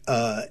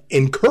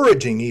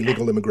encouraging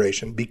illegal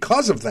immigration,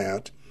 because of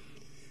that,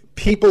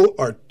 people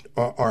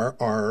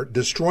are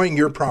destroying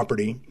your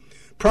property,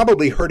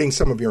 probably hurting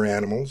some of your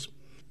animals.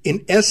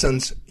 In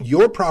essence,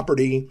 your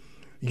property,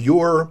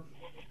 your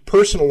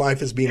personal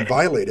life is being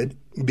violated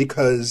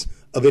because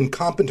of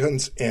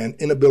incompetence and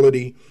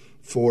inability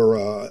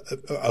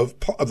of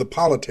the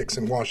politics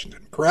in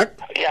Washington.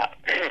 Correct? Yeah,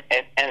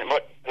 and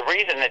what the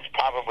reason it's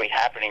probably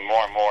happening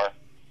more and more,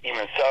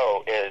 even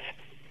so, is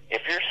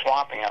if you're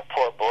swamping up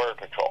poor Border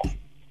Patrol,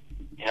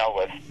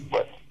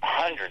 with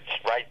hundreds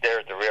right there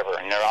at the river,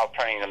 and they're all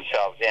turning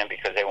themselves in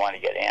because they want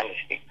to get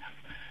amnesty,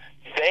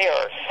 they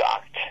are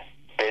sucked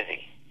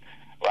busy,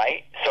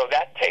 right? So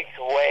that takes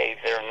away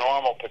their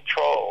normal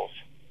patrols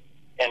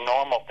and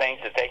normal things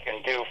that they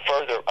can do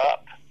further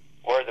up,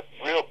 where the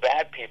real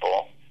bad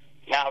people,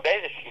 now they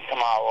just can come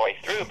all the way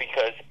through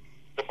because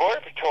the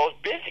Border Patrol is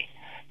busy.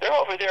 They're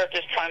over there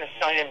just trying to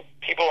sign in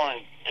people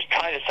and just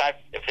trying to decide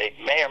if they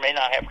may or may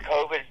not have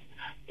COVID,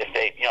 if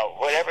they,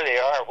 whatever they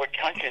are, what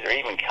country they're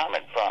even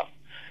coming from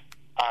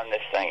on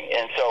this thing.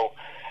 And so,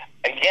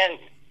 again,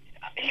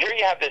 here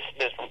you have this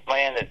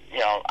land that,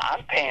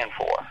 I'm paying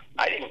for.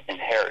 I didn't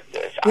inherit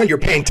this. Well, you're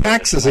paying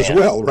taxes as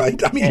well,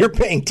 right? I mean, you're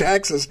paying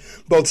taxes,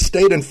 both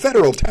state and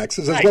federal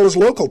taxes, as well as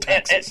local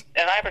taxes.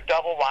 And I have a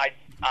double wide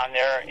on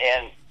there,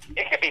 and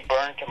it could be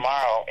burned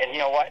tomorrow, and you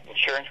know what?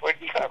 Insurance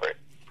wouldn't cover it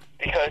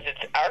because it's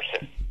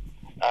arson.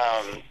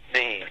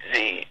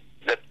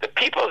 The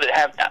people that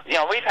have,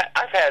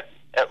 I've had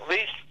at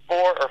least 4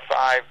 or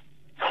 5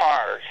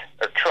 cars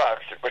or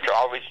trucks, which are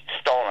always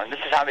stolen. This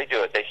is how they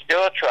do it. They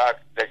steal a truck,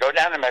 they go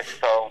down to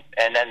Mexico,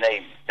 and then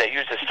they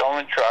use a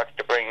stolen truck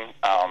to bring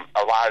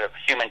a lot of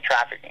human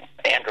trafficking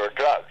and or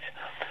drugs.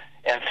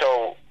 And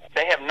so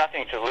they have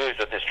nothing to lose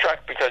with this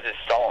truck because it's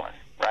stolen,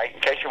 right?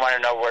 In case you want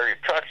to know where your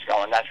truck's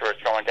going, that's where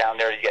it's going down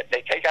there.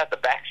 They take out the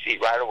back seat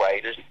right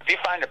away. If you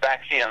find a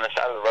back seat on the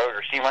side of the road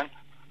or see one,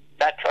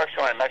 that truck's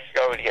going to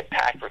Mexico to get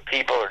packed with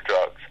people or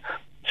drugs.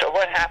 So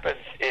what happens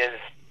is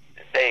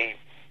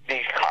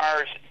these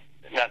cars,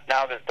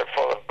 now that they're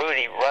full of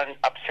booty, run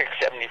up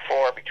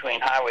 674 between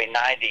Highway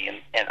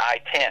 90 and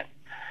I-10,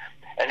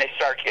 and they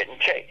start getting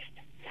chased.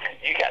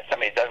 You got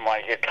somebody that doesn't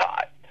want to get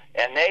caught,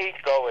 and they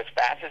go as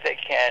fast as they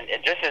can,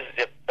 and just as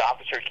the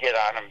officers get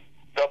on them,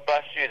 they'll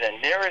bust through the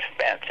nearest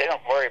fence. They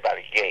don't worry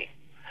about a gate.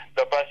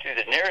 They'll bust through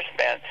the nearest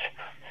fence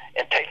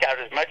and take out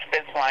as much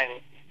fence line,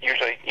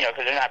 usually,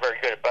 because they're not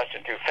very good at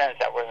busting through fence.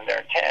 That wasn't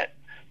their intent.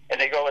 And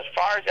they go as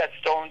far as that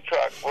stolen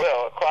truck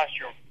will across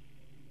your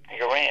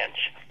ranch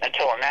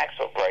until an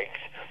axle breaks.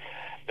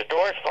 The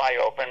doors fly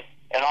open,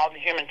 and all the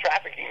human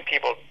trafficking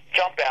people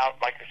jump out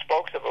like the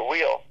spokes of a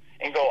wheel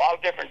and go all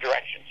different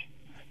directions.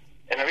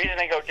 And the reason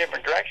they go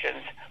different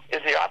directions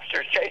is the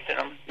officer's chasing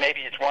them.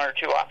 Maybe it's 1 or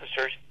 2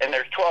 officers, and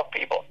there's 12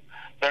 people.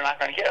 They're not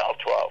going to get all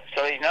 12.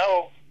 So they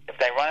know if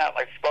they run out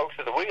like spokes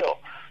of the wheel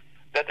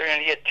that they're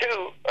going to get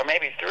 2 or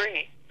maybe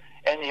 3,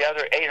 and the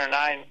other 8 or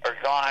 9 are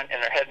gone,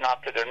 and they're heading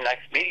off to their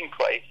next meeting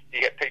place to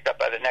get picked up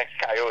by the next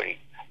coyote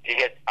to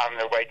get on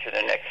their way to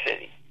the next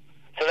city.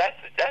 So that's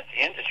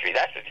the industry.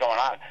 That's what's going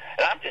on.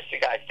 And I'm just a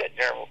guy sitting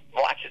there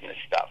watching this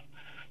stuff.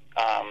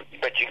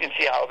 But you can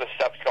see how all this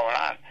stuff's going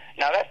on.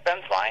 Now, that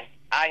fence line,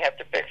 I have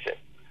to fix it.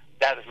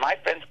 That is my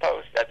fence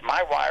post. That's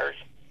my wires.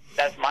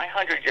 That's my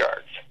 100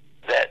 yards.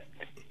 That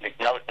the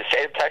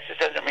state of Texas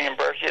doesn't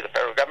reimburse you. The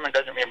federal government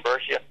doesn't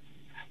reimburse you.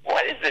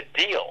 What is the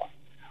deal?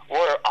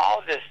 Where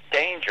all this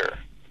danger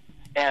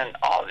and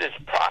all this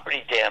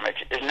property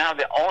damage is now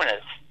the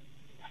onus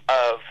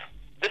of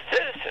the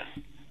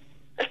citizen.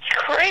 It's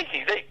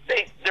crazy.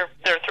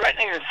 They're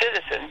threatening the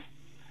citizen,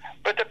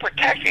 but they're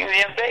protecting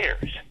the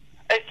invaders.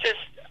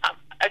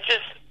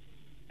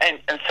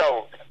 And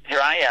so here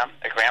I am,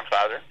 a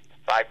grandfather,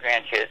 5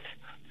 grandkids.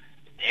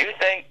 Do you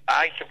think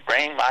I should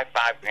bring my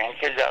 5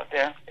 grandkids out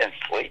there and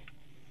sleep?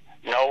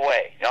 No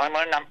way. The only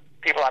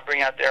people I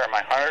bring out there are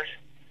my hunters,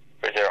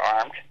 because they're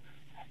armed,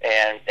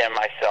 and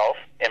myself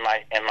and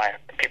my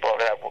people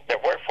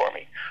that work for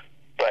me.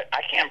 But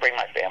I can't bring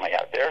my family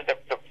out there.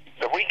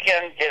 The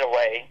weekend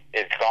getaway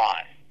is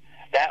gone.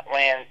 That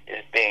land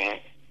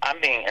I'm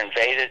being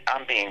invaded.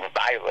 I'm being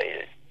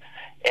violated.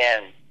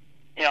 And,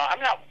 I'm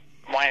not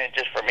whining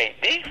just for me.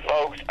 These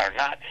folks are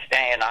not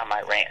staying on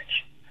my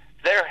ranch.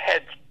 They're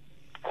headed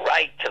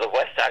right to the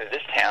west side of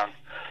this town,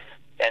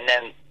 and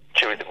then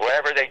to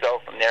wherever they go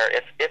from there,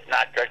 if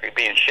not directly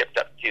being shipped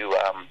up to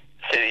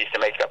cities to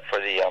make up for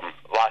the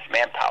lost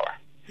manpower.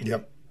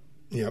 Yep.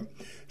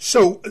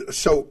 So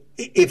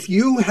if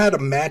you had a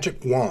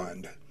magic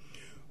wand,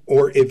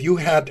 or if you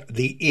had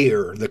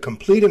the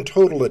complete and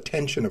total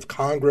attention of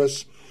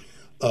Congress,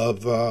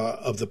 of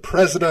the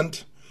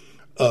president,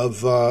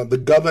 of the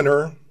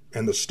governor,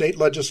 and the state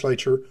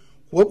legislature,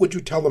 what would you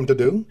tell them to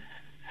do?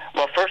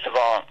 Well, first of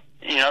all,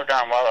 you know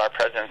darn well our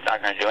president's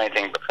not going to do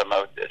anything but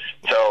promote this.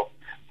 So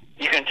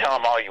you can tell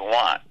him all you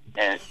want,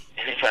 and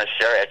he's going to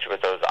stare at you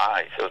with those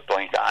eyes, those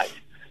blinked eyes.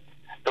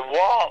 The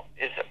wall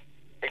is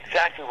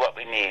exactly what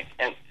we need.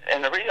 And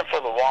the reason for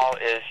the wall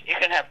is you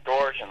can have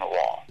doors in the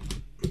wall.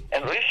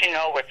 And at least you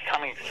know what's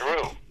coming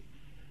through.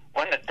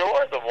 When the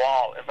door of the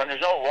wall, when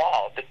there's no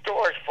wall, the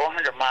door is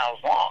 400 miles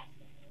long.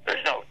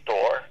 There's no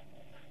door.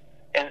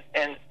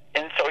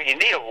 And so you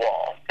need a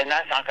wall, and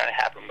that's not going to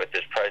happen with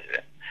this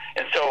president.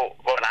 And so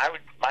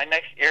my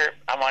next ear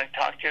I want to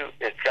talk to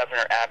is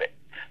Governor Abbott.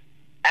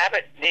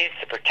 Abbott needs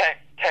to protect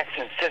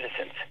Texan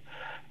citizens,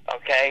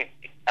 okay?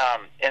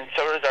 And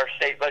so does our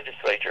state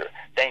legislature.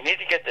 They need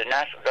to get the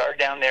National Guard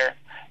down there.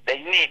 They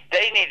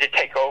need to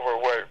take over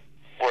where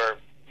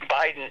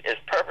Biden is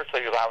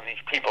purposely allowing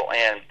these people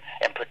in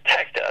and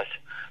protect us.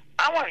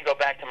 I want to go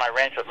back to my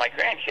ranch with my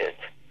grandkids.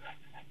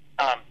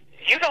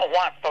 You don't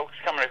want folks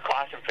coming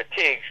across in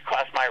fatigues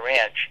across my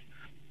ranch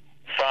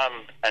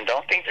and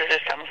don't think they're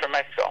just coming from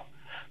Mexico.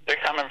 They're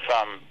coming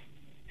from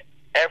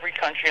every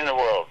country in the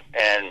world,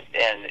 and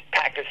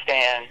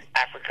Pakistan,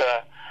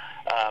 Africa.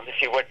 Let's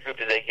see, what group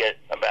did they get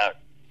about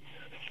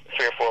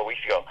 3 or 4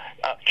 weeks ago?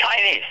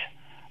 Chinese.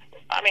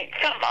 I mean,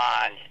 come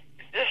on.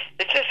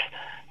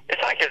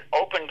 It's like an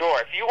open door.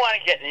 If you want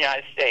to get in the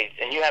United States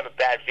and you have a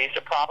bad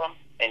visa problem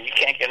and you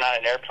can't get on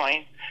an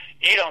airplane,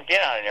 you don't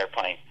get on an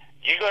airplane.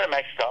 You go to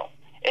Mexico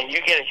and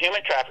you get a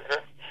human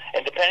trafficker,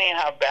 and depending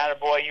on how bad a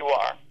boy you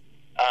are,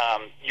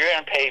 you're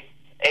going to pay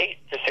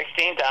 $8,000 to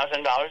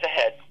 $16,000 a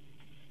head.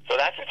 So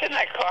that's what's in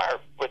that car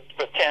with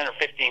 10 or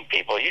 15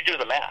 people. You do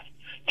the math.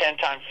 10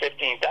 times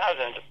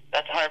 15,000,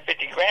 that's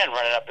 150 grand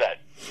running up that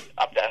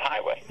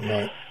highway.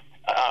 Right.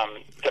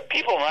 The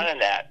people running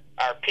that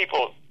are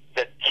people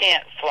that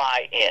can't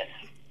fly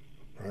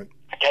in. Right.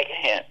 Take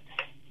a hint.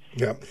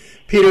 Yeah,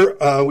 Peter,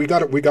 we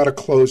got to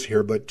close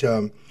here, but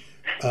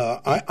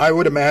I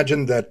would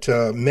imagine that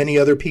many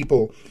other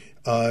people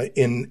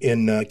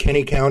in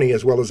Kenny County,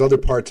 as well as other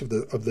parts of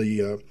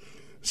the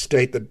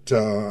state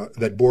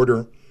that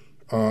border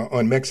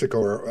on Mexico,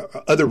 or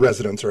other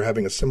residents are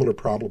having a similar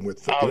problem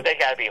with. They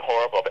got to be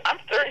horrible. But I'm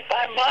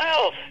 35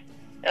 miles,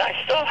 and I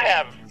still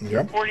have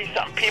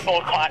 40-something people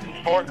caught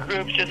in 4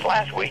 groups just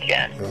last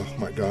weekend. Oh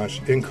my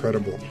gosh,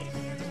 incredible!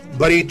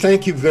 Buddy,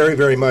 thank you very,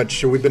 very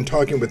much. We've been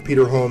talking with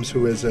Peter Holmes,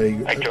 who is a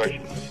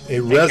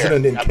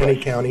resident in Kenny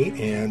County,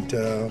 and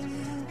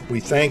we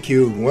thank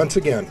you once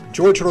again.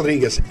 George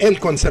Rodriguez, El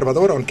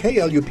Conservador, on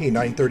KLUP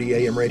 930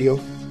 AM radio,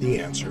 The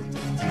Answer.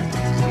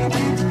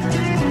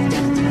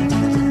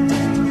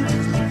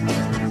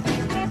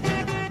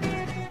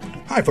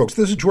 Hi, folks.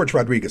 This is George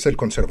Rodriguez, El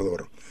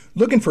Conservador.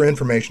 Looking for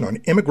information on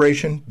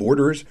immigration,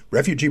 borders,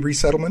 refugee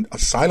resettlement,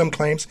 asylum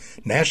claims,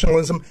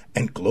 nationalism,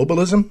 and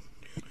globalism?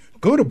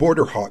 Go to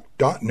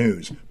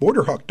BorderHawk.news.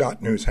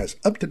 BorderHawk.news has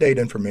up-to-date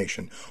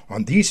information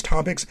on these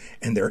topics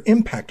and their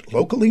impact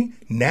locally,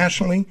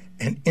 nationally,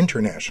 and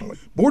internationally.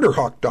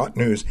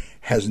 BorderHawk.news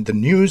has the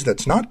news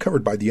that's not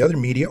covered by the other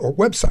media or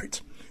websites.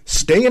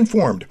 Stay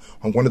informed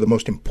on one of the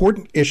most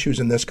important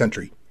issues in this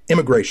country,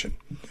 immigration.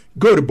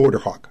 Go to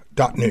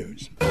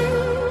BorderHawk.news.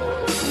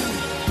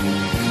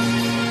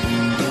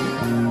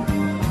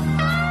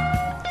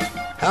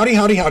 Howdy,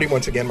 howdy, howdy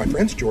once again, my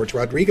friends. George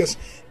Rodriguez,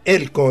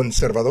 El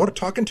Conservador,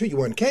 talking to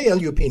you on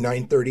KLUP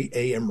 930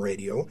 AM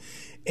radio.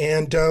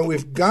 And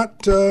we've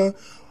got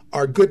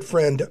our good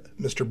friend,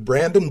 Mr.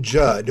 Brandon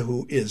Judd,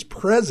 who is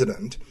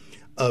president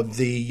of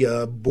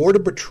the Border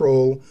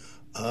Patrol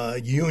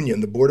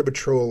Union, the Border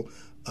Patrol,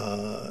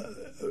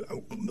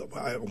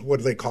 what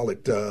do they call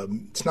it?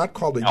 It's not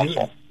called a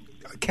union.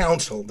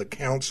 Council, the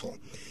council.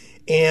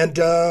 And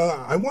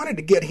I wanted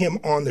to get him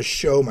on the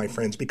show, my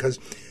friends, because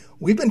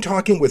We've been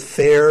talking with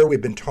FAIR,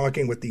 we've been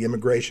talking with the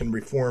Immigration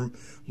Reform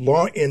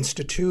Law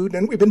Institute,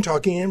 and we've been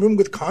talking even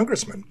with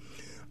congressmen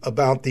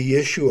about the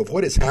issue of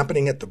what is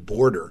happening at the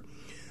border.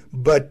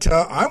 But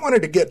I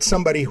wanted to get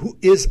somebody who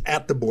is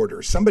at the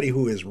border, somebody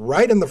who is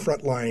right in the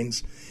front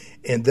lines,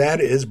 and that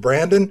is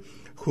Brandon,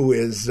 who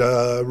is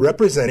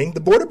representing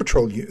the Border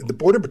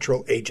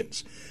Patrol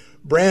agents.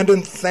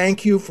 Brandon,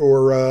 thank you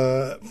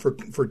for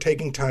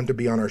taking time to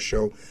be on our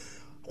show.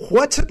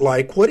 What's it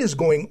like? What is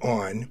going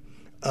on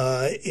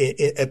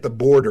at the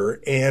border,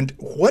 and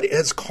what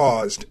has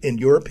caused, in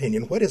your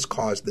opinion, what has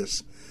caused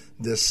this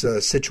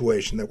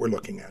situation that we're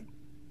looking at?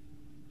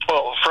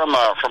 Well, from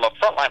a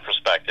frontline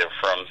perspective,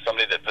 from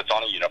somebody that puts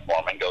on a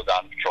uniform and goes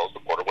out and patrols the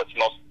border, what's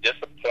most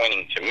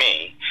disappointing to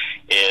me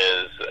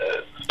is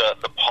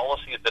the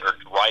policies that are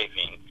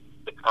driving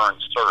the current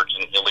surge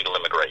in illegal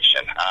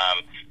immigration.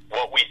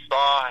 What we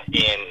saw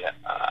in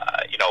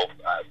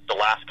the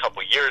last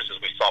couple of years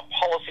is we saw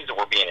policies that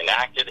were being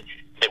enacted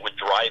that would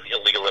drive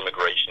illegal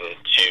immigration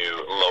to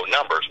low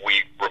numbers.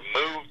 We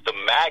removed the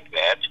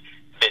magnet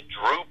that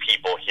drew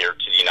people here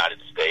to the United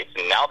States,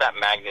 and now that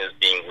magnet is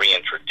being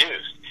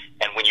reintroduced.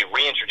 And when you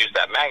reintroduce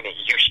that magnet,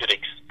 you should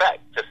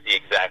expect to see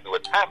exactly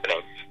what's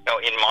happening.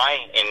 Now, in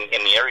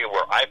the area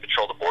where I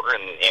patrol the border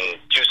in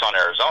Tucson,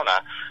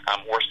 Arizona,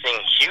 we're seeing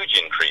huge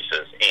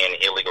increases in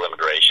illegal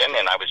immigration.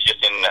 And I was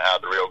just in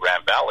the Rio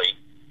Grande Valley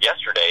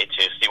yesterday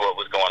to see what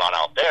was going on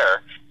out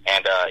there.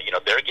 And,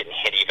 they're getting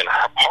hit even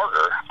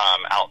harder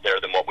out there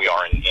than what we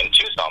are in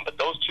Tucson. But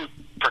those two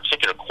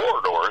particular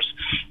corridors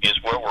is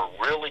where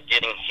we're really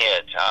getting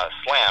hit,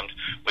 slammed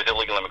with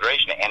illegal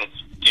immigration. And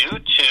it's due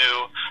to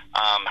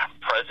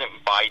President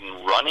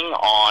Biden running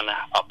on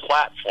a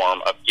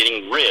platform of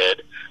getting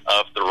rid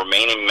of the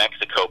Remain in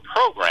Mexico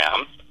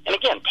program. And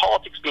again,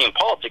 politics being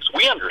politics,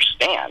 we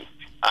understand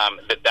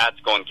that that's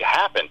going to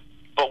happen.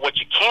 But what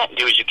you can't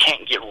do is you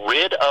can't get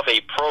rid of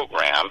a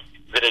program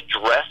that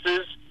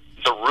addresses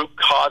the root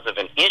cause of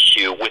an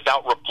issue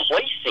without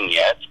replacing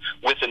it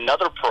with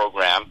another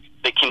program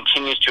that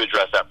continues to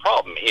address that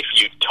problem. If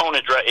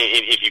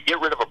you get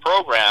rid of a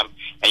program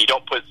and you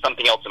don't put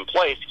something else in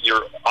place,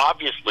 you're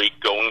obviously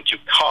going to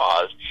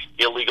cause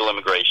illegal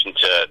immigration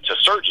to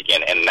surge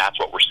again, and that's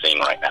what we're seeing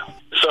right now.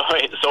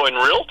 So in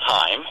real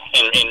time,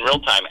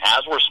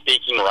 as we're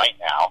speaking right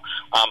now,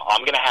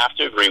 I'm going to have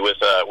to agree with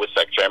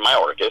Secretary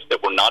Mayorkas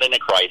that we're not in a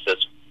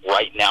crisis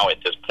right now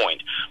at this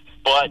point.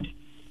 But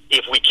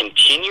if we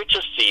continue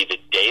to see the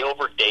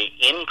day-over-day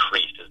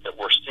increases that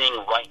we're seeing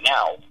right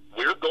now,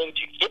 we're going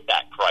to hit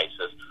that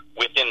crisis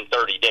within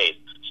 30 days.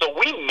 So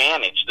we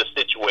manage the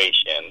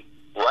situation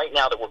right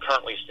now that we're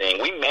currently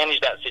seeing. We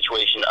managed that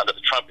situation under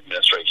the Trump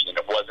administration, and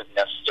it wasn't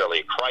necessarily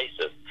a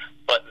crisis.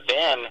 But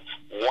then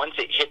once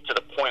it hit to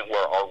the point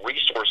where our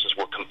resources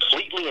were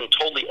completely and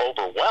totally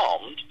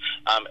overwhelmed,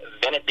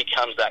 then it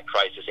becomes that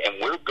crisis. And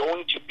we're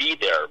going to be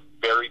there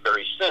very,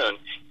 very soon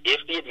if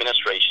the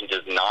administration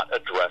does not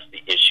address the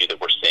issue that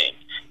we're seeing.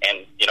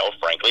 And,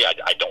 frankly,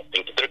 I don't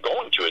think that they're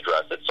going to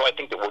address it. So I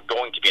think that we're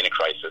going to be in a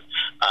crisis.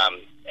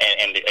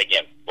 And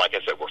again, like I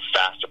said, we're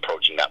fast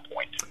approaching that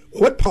point.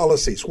 What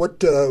policies? What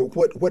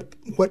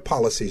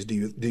policies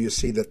do you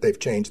see that they've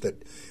changed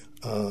that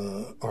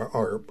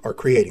are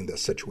creating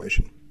this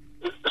situation?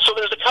 So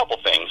there's a couple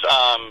things.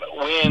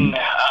 When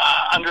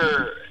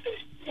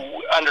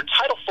under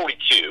Title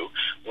 42,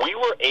 we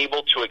were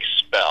able to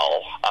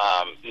expel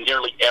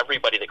nearly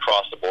everybody that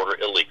crossed the border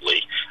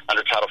illegally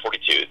under Title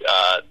 42.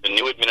 The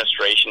new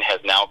administration has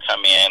now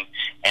come in,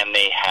 and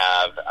they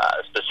have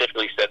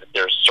specifically said that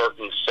there are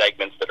certain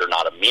segments that are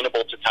not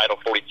amenable to Title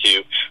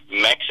 42.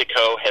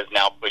 Mexico has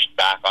now pushed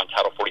back on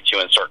Title 42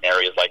 in certain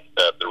areas like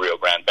the Rio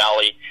Grande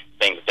Valley,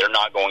 saying that they're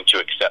not going to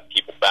accept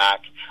people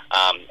back.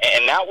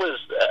 And that was,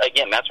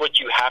 again, that's what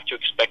you have to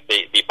expect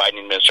the Biden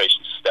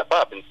administration to step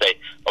up and say,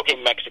 okay,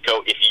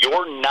 Mexico, if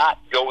you're not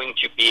going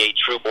to be a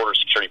true border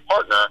security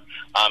partner,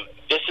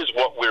 this is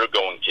what we're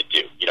going to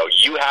do.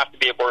 You have to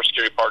be a border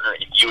security partner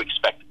if you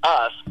expect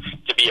us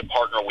to be a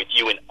partner with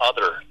you in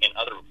other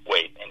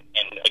ways.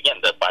 And again,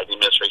 the Biden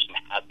administration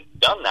hasn't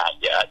done that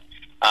yet.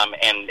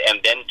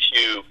 And then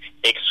to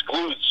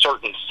exclude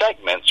certain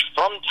segments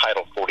from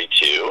Title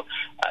 42,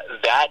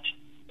 that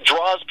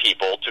draws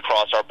people to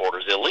cross our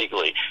borders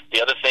illegally.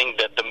 The other thing,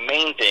 the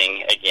main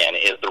thing, again,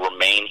 is the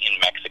Remain in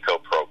Mexico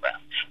program.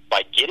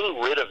 By getting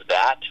rid of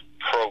that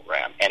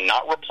program and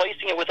not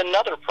replacing it with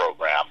another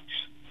program,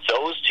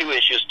 those two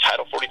issues,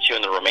 Title 42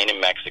 and the Remain in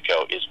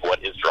Mexico, is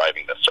what is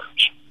driving the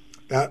surge.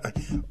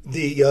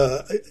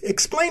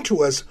 Explain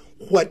to us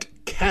what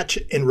catch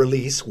and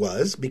release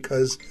was,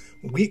 because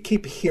we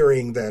keep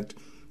hearing that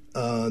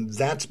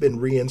that's been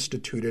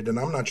reinstituted, and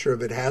I'm not sure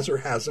if it has or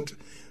hasn't,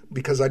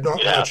 because I'm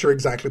not sure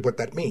exactly what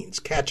that means,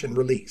 catch and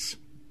release.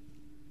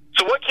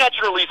 So what catch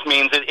and release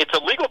means, it's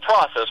a legal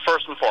process,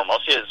 first and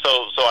foremost. So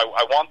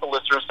I want the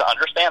listeners to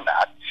understand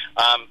that.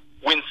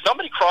 When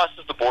somebody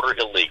crosses the border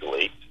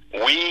illegally,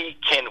 we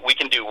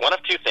can do one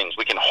of two things.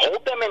 We can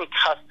hold them in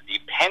custody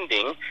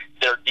pending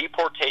their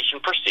deportation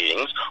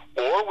proceedings,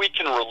 or we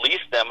can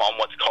release them on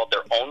what's called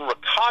their own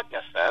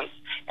recognizance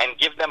and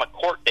give them a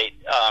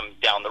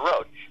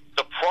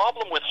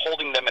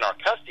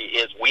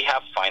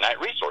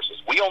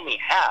only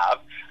have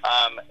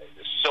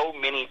so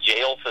many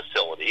jail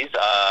facilities.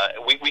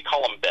 We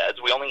call them beds.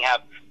 We only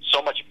have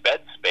so much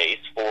bed space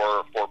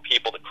for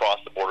people to cross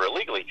the border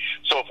illegally.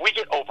 So if we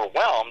get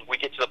overwhelmed, we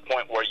get to the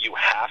point where you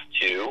have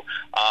to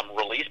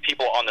release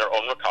people on their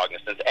own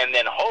recognizance and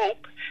then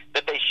hope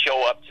that they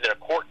show up to their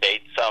court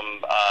date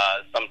some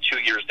 2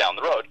 years down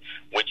the road,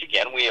 which,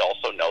 again, we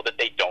also know that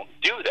they don't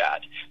do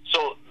that.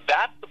 So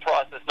that's the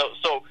process.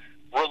 So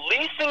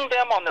releasing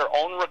them on their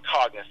own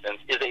recognizance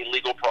is a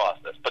legal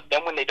process. But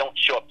then when they don't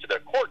show up to their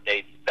court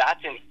dates,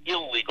 that's an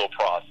illegal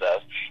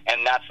process,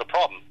 and that's the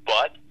problem.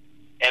 But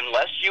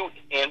unless you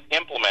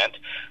implement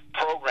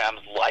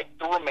programs like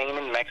the Remain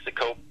in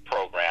Mexico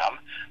program,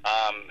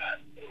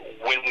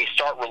 when we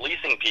start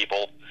releasing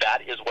people,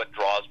 that is what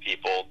draws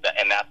people,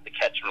 and that's the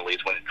catch and release,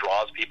 when it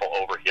draws people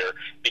over here,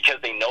 because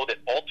they know that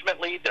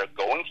ultimately they're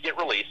going to get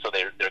released, so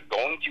they're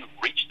going to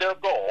reach their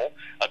goal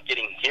of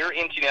getting here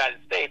into the United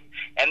States,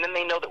 and then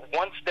they know that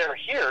once they're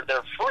here,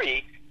 they're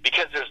free,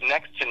 because there's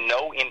next to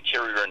no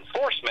interior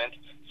enforcement,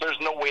 so there's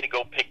no way to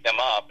go pick them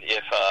up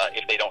if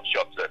they don't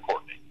show up to their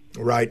court date.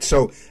 Right.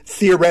 So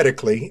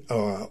theoretically,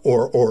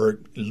 or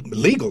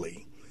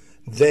legally,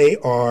 they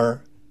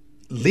are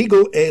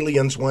legal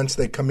aliens once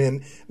they come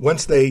in,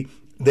 once they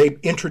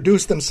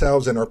introduce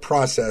themselves and are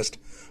processed,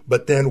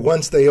 but then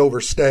once they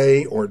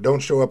overstay or don't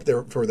show up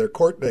there for their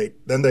court date,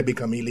 then they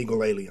become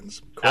illegal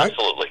aliens, correct?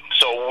 Absolutely.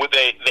 So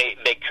they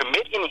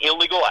commit an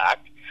illegal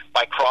act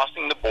by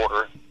crossing the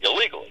border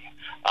illegally.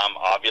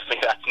 Obviously,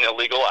 that's an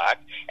illegal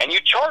act, and you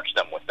charge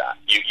them with that.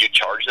 You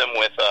charge them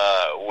with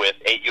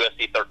 8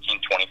 U.S.C.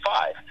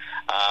 1325,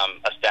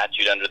 a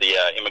statute under the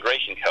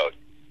Immigration Code.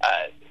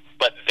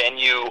 But then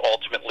you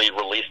ultimately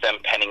release them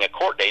pending a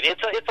court date.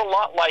 It's a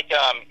lot like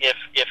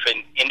if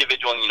an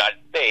individual in the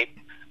United States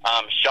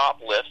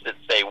shoplifts at,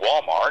 say,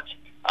 Walmart,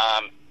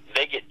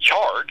 they get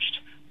charged,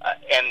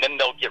 and then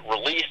they'll get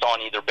released on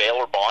either bail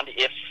or bond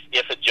if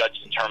a judge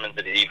determines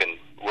that it even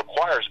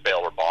requires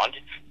bail or bond,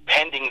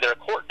 pending their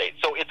court date.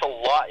 So it's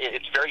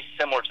very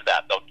similar to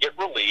that. They'll get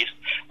released,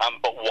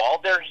 but while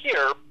they're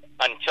here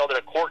until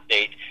their court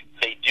date,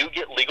 they do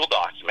get legal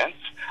documents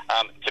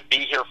to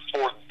be here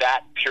for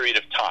that period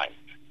of time.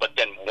 But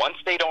then once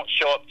they don't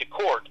show up to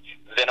court,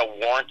 then a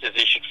warrant is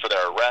issued for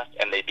their arrest,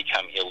 and they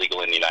become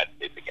illegal in the United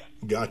States again.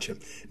 Gotcha.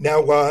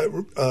 Now,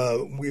 we're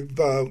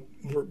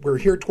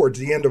here towards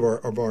the end of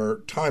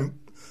our time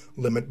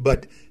limit,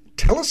 but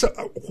tell us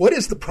what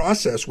is the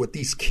process with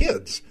these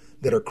kids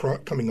that are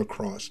coming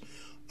across?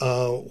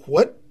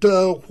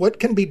 What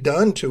can be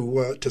done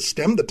to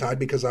stem the tide?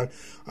 Because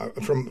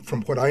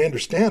from what I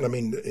understand, I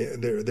mean,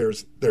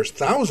 there's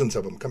thousands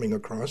of them coming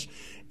across,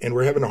 and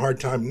we're having a hard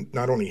time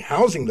not only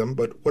housing them,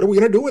 but what are we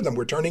going to do with them?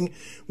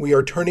 We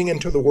are turning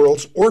into the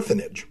world's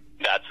orphanage.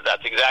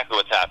 That's exactly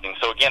what's happening.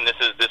 So again, this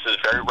is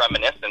very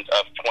reminiscent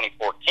of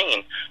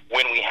 2014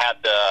 when we had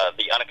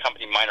the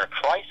unaccompanied minor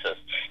crisis.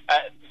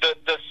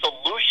 The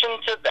solution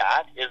to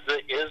that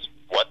is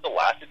what the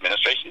last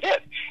administration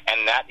did,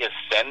 and that is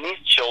send these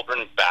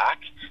children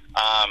back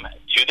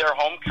to their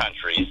home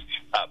countries,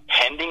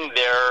 pending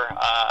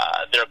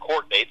their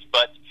court dates.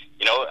 But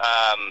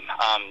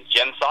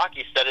Jen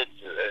Psaki said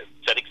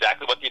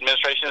exactly what the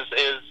administration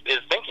is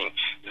thinking.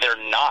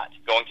 They're not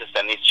going to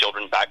send these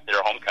children back to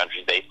their home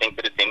countries. They think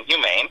that it's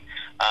inhumane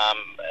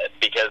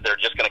because they're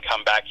just going to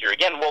come back here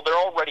again. Well, they're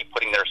already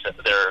putting their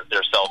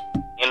self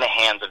in the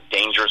hands of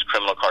dangerous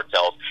criminal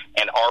cartels,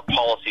 and our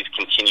policies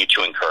continue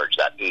to encourage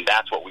that, and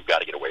that's what we've got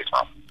to get away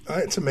from.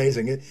 It's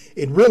amazing.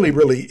 It really,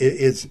 really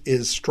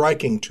is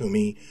striking to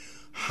me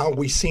how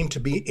we seem to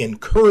be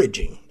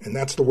encouraging, and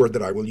that's the word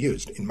that I will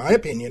use. In my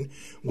opinion,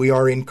 we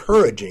are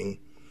encouraging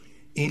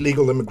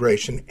illegal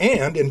immigration,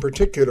 and in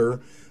particular,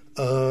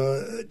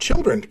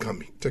 children to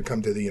come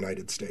to the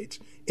United States,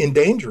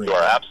 endangering. You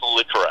are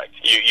absolutely correct.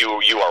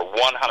 You are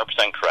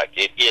 100% correct.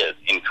 It is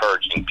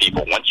encouraging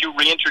people. Once you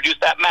reintroduce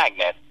that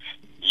magnet,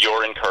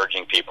 you're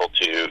encouraging people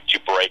to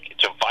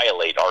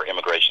violate our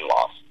immigration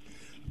laws.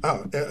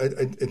 Oh,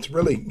 it's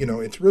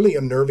really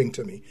unnerving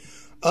to me.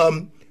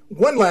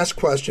 One last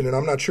question, and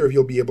I'm not sure if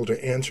you'll be able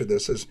to answer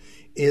this,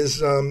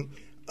 is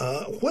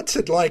what's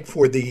it like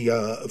for the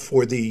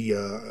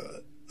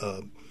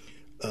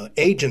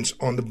agents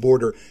on the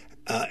border?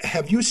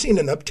 Have you seen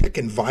an uptick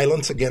in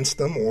violence against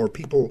them, or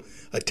people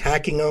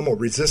attacking them or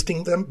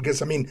resisting them?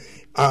 Because, I mean,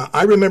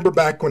 I remember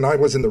back when I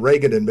was in the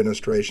Reagan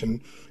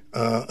administration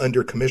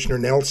under Commissioner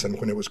Nelson,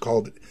 when it was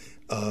called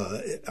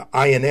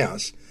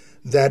INS,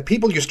 that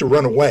people used to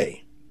run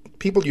away.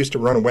 People used to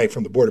run away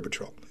from the Border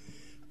Patrol.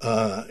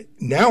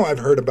 Now I've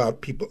heard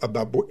about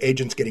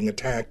agents getting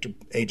attacked,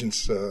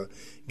 agents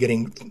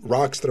getting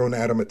rocks thrown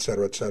at them, et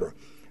cetera, et cetera.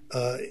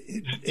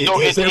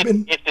 It's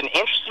an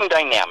interesting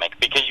dynamic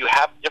because you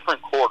have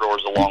different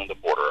corridors along the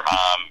border.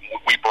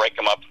 We break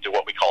them up into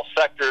what we call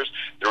sectors: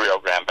 the Rio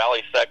Grande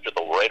Valley sector,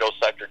 the Laredo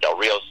sector, Del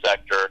Rio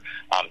sector,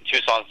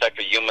 Tucson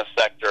sector, Yuma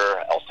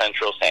sector, El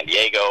Centro, San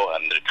Diego,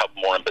 and there's a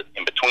couple more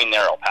in between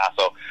there, El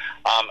Paso.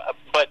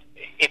 But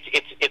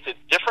it's a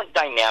different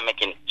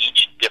dynamic in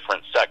each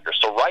different sector.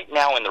 So right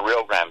now in the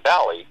Rio Grande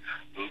Valley,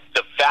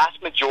 the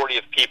vast majority majority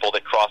of people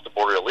that cross the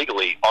border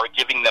illegally are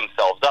giving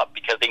themselves up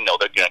because they know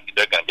they're going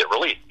to get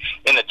released.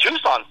 In the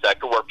Tucson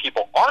sector, where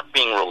people aren't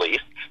being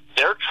released,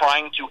 they're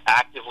trying to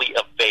actively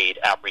evade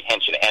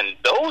apprehension. And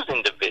those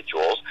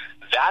individuals,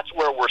 that's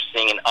where we're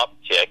seeing an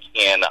uptick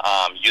in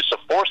use of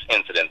force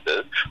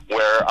incidences,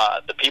 where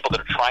the people that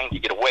are trying to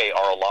get away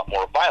are a lot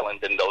more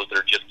violent than those that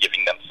are just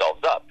giving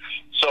themselves up.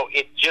 So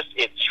it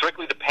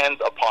strictly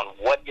depends upon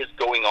what is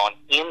going on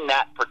in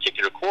that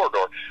particular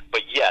corridor.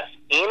 But yes,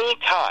 any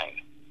time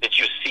that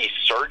you see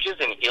surges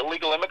in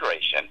illegal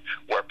immigration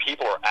where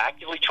people are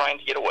actively trying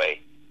to get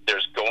away,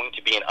 there's going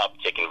to be an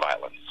uptick in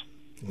violence.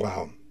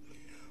 Wow.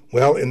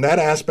 Well, in that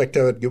aspect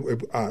of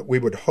it, we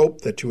would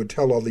hope that you would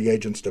tell all the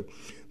agents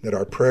that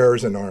our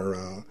prayers and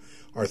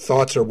our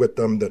thoughts are with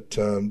them,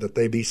 that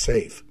they be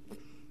safe.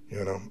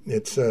 You know,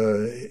 it's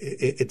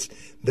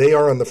they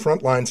are on the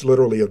front lines,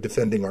 literally, of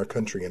defending our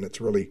country, and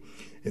it's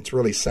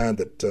really sad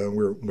that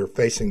we're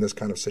facing this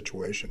kind of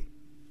situation.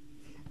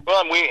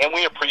 Well, and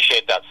we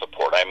appreciate that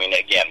support. I mean,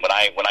 again, when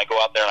I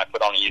go out there and I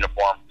put on a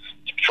uniform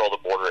to patrol the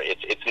border,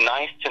 it's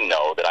nice to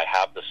know that I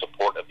have the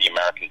support of the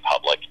American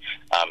public,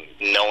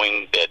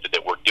 knowing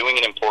that we're doing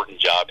an important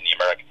job, and the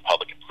American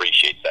public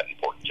appreciates that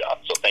important job.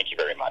 So thank you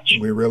very much.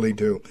 We really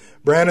do.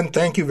 Brandon,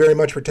 thank you very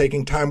much for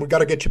taking time. We've got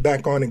to get you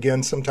back on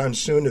again sometime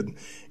soon and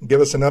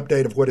give us an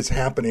update of what is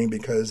happening,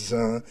 because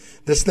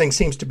this thing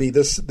seems to be,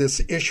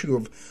 this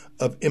issue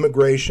of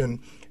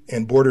immigration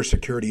and border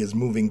security is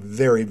moving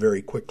very,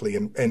 very quickly.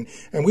 And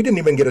we didn't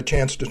even get a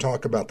chance to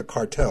talk about the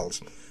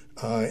cartels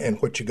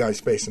and what you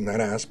guys face in that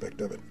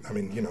aspect of it. I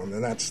mean, you know,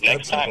 that's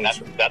next time. That's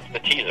the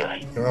teaser.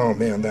 Oh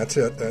man, that's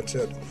it.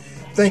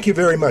 Thank you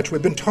very much.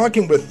 We've been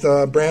talking with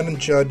Brandon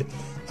Judd,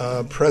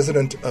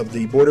 president of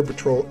the Border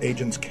Patrol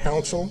Agents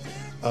Council,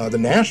 the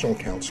National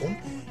Council,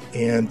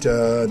 and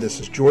this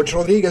is George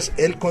Rodriguez,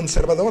 El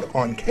Conservador,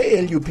 on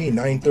KLUP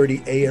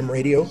 930 AM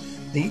radio,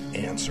 The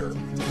Answer.